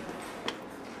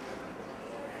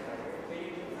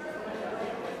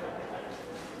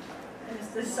 And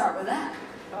let's start with that.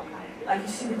 Like you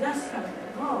see the dust coming in.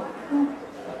 Whoa.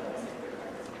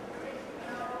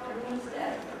 Everyone's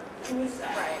dead. Who is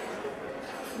that? Right.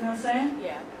 You know what I'm saying?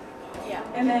 Yeah. Yeah.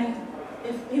 And then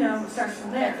it, you know, it starts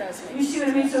from there. That does make You see what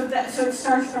I mean? So it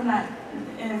starts from that,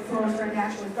 and it flows very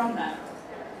naturally from that.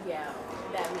 Yeah.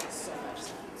 That makes so much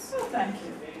sense. Oh, thank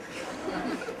you.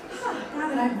 Now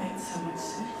that I've made so much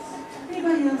sense.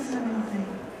 Anybody else have anything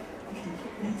that can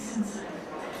make sense of?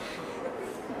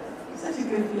 Such a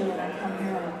good feeling I come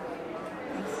here and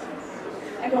make sense.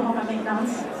 I go home and make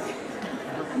nonsense.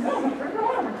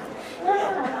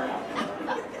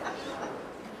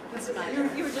 What's the matter?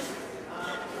 You were just...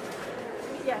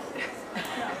 Yes.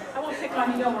 No, I won't pick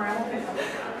on you, don't worry, I won't pick on you.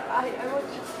 I was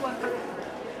just wondering,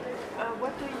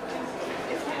 what do you think,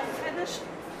 if you have finished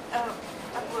a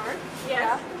work,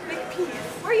 big piece,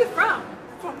 Where are you from?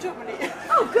 from Germany?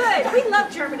 Oh, good. We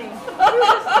love Germany.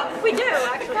 We do,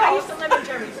 actually. I used to live in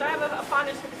Germany, so I have a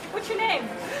fondness. What's your name?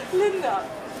 Linda.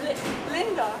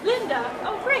 Linda.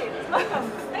 Oh, great. Welcome.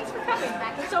 Thanks for coming.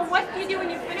 So what do you do when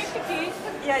you finish the piece?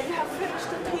 Yeah, you have finished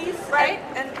the piece, Right.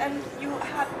 And you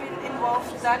have been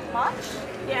involved that much.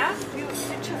 Yeah? You just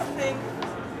think,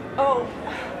 oh,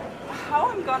 how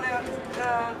I'm gonna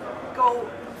go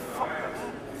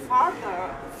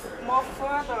more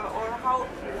further, or how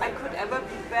I could ever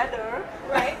be better.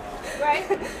 Right.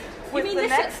 You With mean the this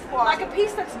next is one. like a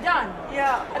piece that's done?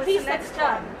 Yeah, A with piece the that's next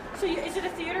done. one. So is it a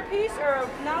theater piece or a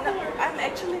novel? No, I'm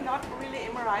actually not really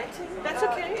in writing. That's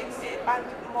okay. I'm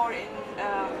more in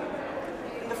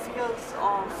the fields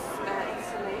of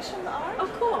installation art. Oh,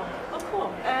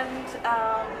 cool. And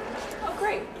Oh,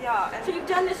 great. yeah, and So you've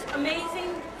done this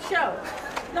amazing show.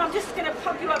 No, I'm just going to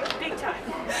pump you up big time.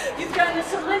 You've done this.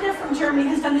 So Linda from Germany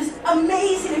has done this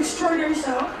amazing, extraordinary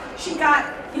show. She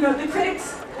got, you know, the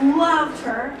critics loved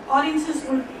her. Audiences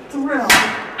were thrilled.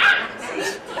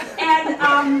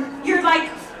 And you're like,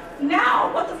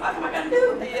 now, what the fuck am I going to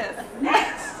do? yes,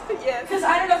 Next. yes. Because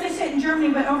I don't know if they say it in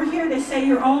Germany, but over here they say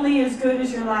you're only as good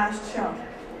as your last show.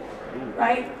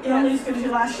 right? You're only as good as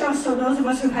your last show. So those of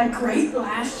us who had great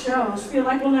last shows feel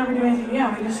like we'll never do anything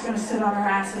again. We're just going to sit on our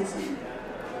asses and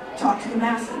talk to the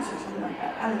masses or something like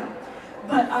that. I don't know.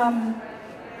 But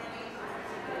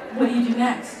what do you do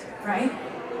next, right?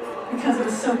 Because it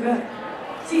was so good.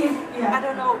 See, yeah. I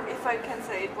don't know if I can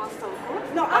say it was so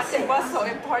good. No, I'll say it was so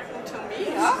important to me.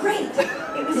 It was great.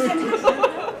 It was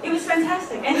fantastic. It was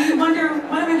fantastic. And you wonder,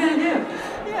 what am I going to do?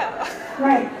 Yeah.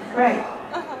 Right, right.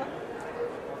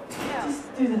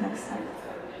 Just do the next time.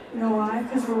 You know why?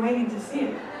 Because we're waiting to see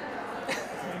it.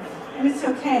 And it's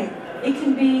okay. It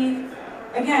can be,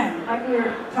 again, like we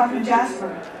were talking to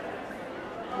Jasper,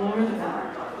 lower the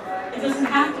bar. It doesn't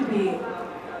have to be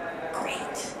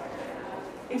great.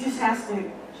 It just has to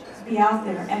be out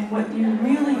there. And what you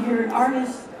really, you're an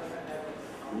artist,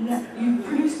 you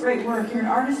produce great work. You're an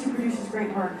artist who produces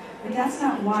great work. But that's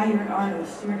not why you're an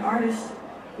artist. You're an artist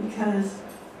because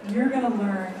you're going to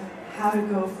learn how to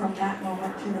go from that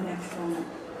moment to the next moment.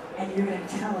 And you're going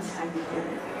to tell us how you did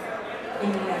it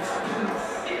in the next piece.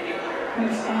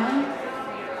 Understand?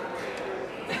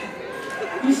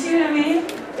 You see what I mean?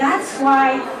 That's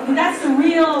why, that's the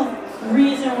real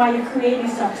reason why you're creating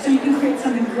stuff. So you can create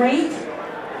something great,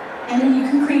 and then you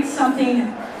can create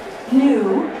something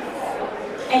new,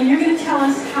 and you're going to tell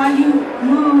us how you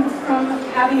moved from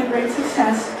having a great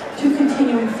success to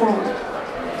continuing forward.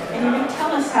 And you're going to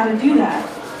tell us how to do that.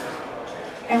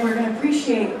 And we're going to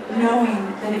appreciate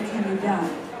knowing that it can be done.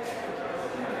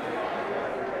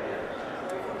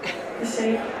 You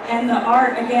see? And the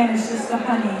art, again, is just the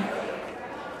honey.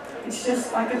 It's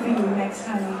just like a bee makes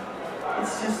honey.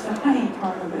 It's just the honey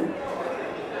part of it.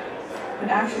 But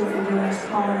actually what you're doing is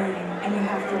pollinating. And you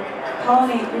have to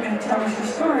pollinate, you're going to tell us your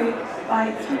story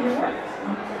through your work.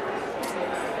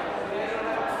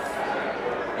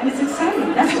 And it's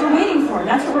exciting. That's what we're waiting for.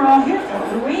 That's what we're all here for.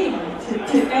 We're waiting.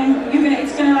 And you're gonna,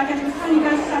 it's going to, like I was telling you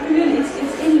guys this afternoon, it's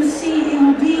in the seed, it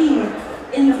will be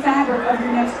in the fabric of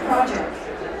your next project.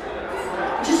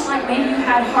 Just like maybe you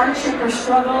had hardship or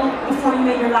struggle before you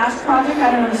made your last project,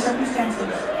 I don't know the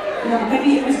circumstances. You know,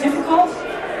 maybe it was difficult,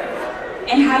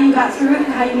 and how you got through it,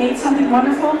 and how you made something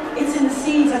wonderful, it's in the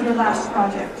seeds of your last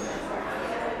project.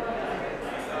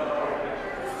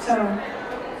 So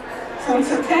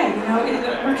it's okay, you know,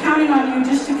 we're counting on you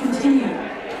just to continue,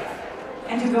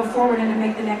 and to go forward and to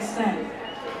make the next thing.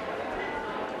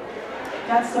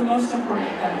 That's the most important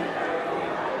thing.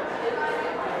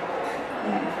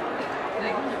 Yeah.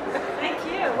 Thank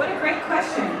you. What a great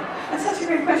question. That's such a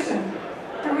great question.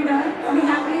 Are we done? Are we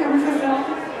happy? Are we fulfilled?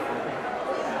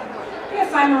 We have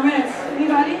 5 more minutes.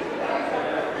 Anybody?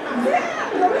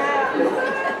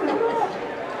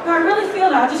 No, I really feel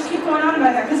that. I'll just keep going on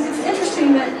about that because it's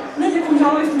interesting that Linda comes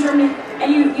all the way from Germany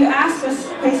and you asked us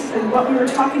basically what we were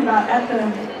talking about I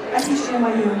teach at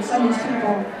NYU and some of these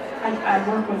people I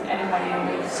work with at NYU and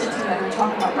we sit together and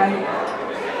talk about writing.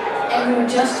 And we were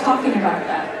just talking about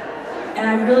that. And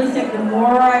I really think the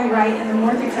more I write and the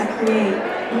more things I create,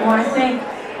 the more I think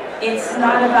it's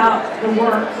not about the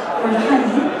work or the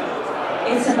honey,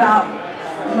 it's about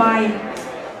my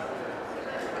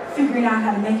figuring out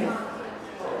how to make it.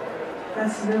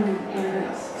 That's really what it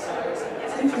is.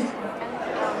 It's interesting.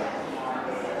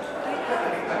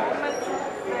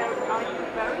 Are you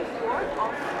very bored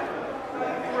of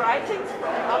writings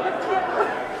from other people?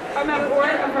 I'm not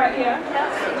bored of writing, yeah?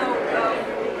 Yes, no,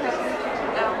 because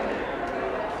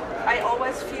I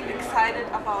always feel excited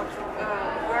about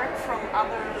work from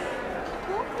other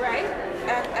people. Right.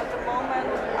 And at the moment,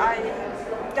 I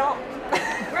don't.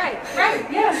 Right.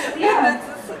 Yes, yeah.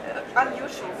 This is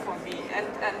unusual for me and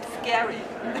scary.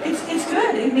 It's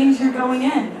good. It means you're going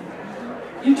in.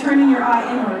 You're turning your eye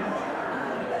inward.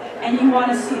 And you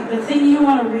want to see, the thing you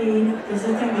want to read is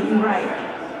the thing that you write.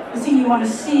 The thing you want to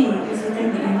see is the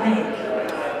thing that you make.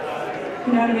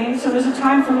 You know what I mean? So there's a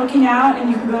time for looking out, and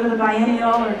you can go to the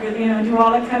biennial, or do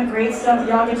all that kind of great stuff that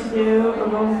y'all get to do, or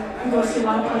go see a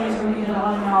lot of plays, or read a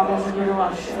lot of novels, or do a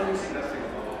lot of shows,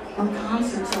 or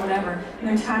concerts, or whatever. And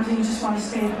there are times when you just want to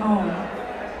stay at home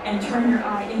and turn your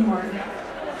eye inward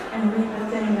and read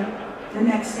the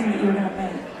next thing that you're going to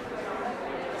make.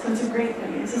 So it's a great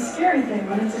thing. It's a scary thing,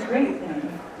 but it's a great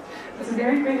thing. It's a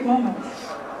very great moment.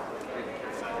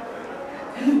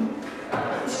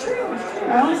 It's true.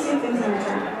 I only say things that are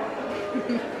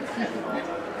true.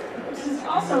 Which is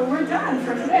also, we're done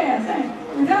for today, I think.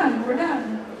 We're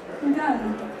done.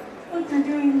 Look, they're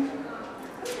doing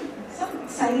some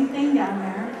exciting thing down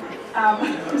there.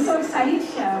 It's so exciting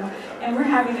show. And we're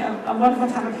having a wonderful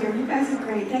time up here. You guys are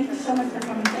great. Thank you so much for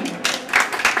coming. Thank you.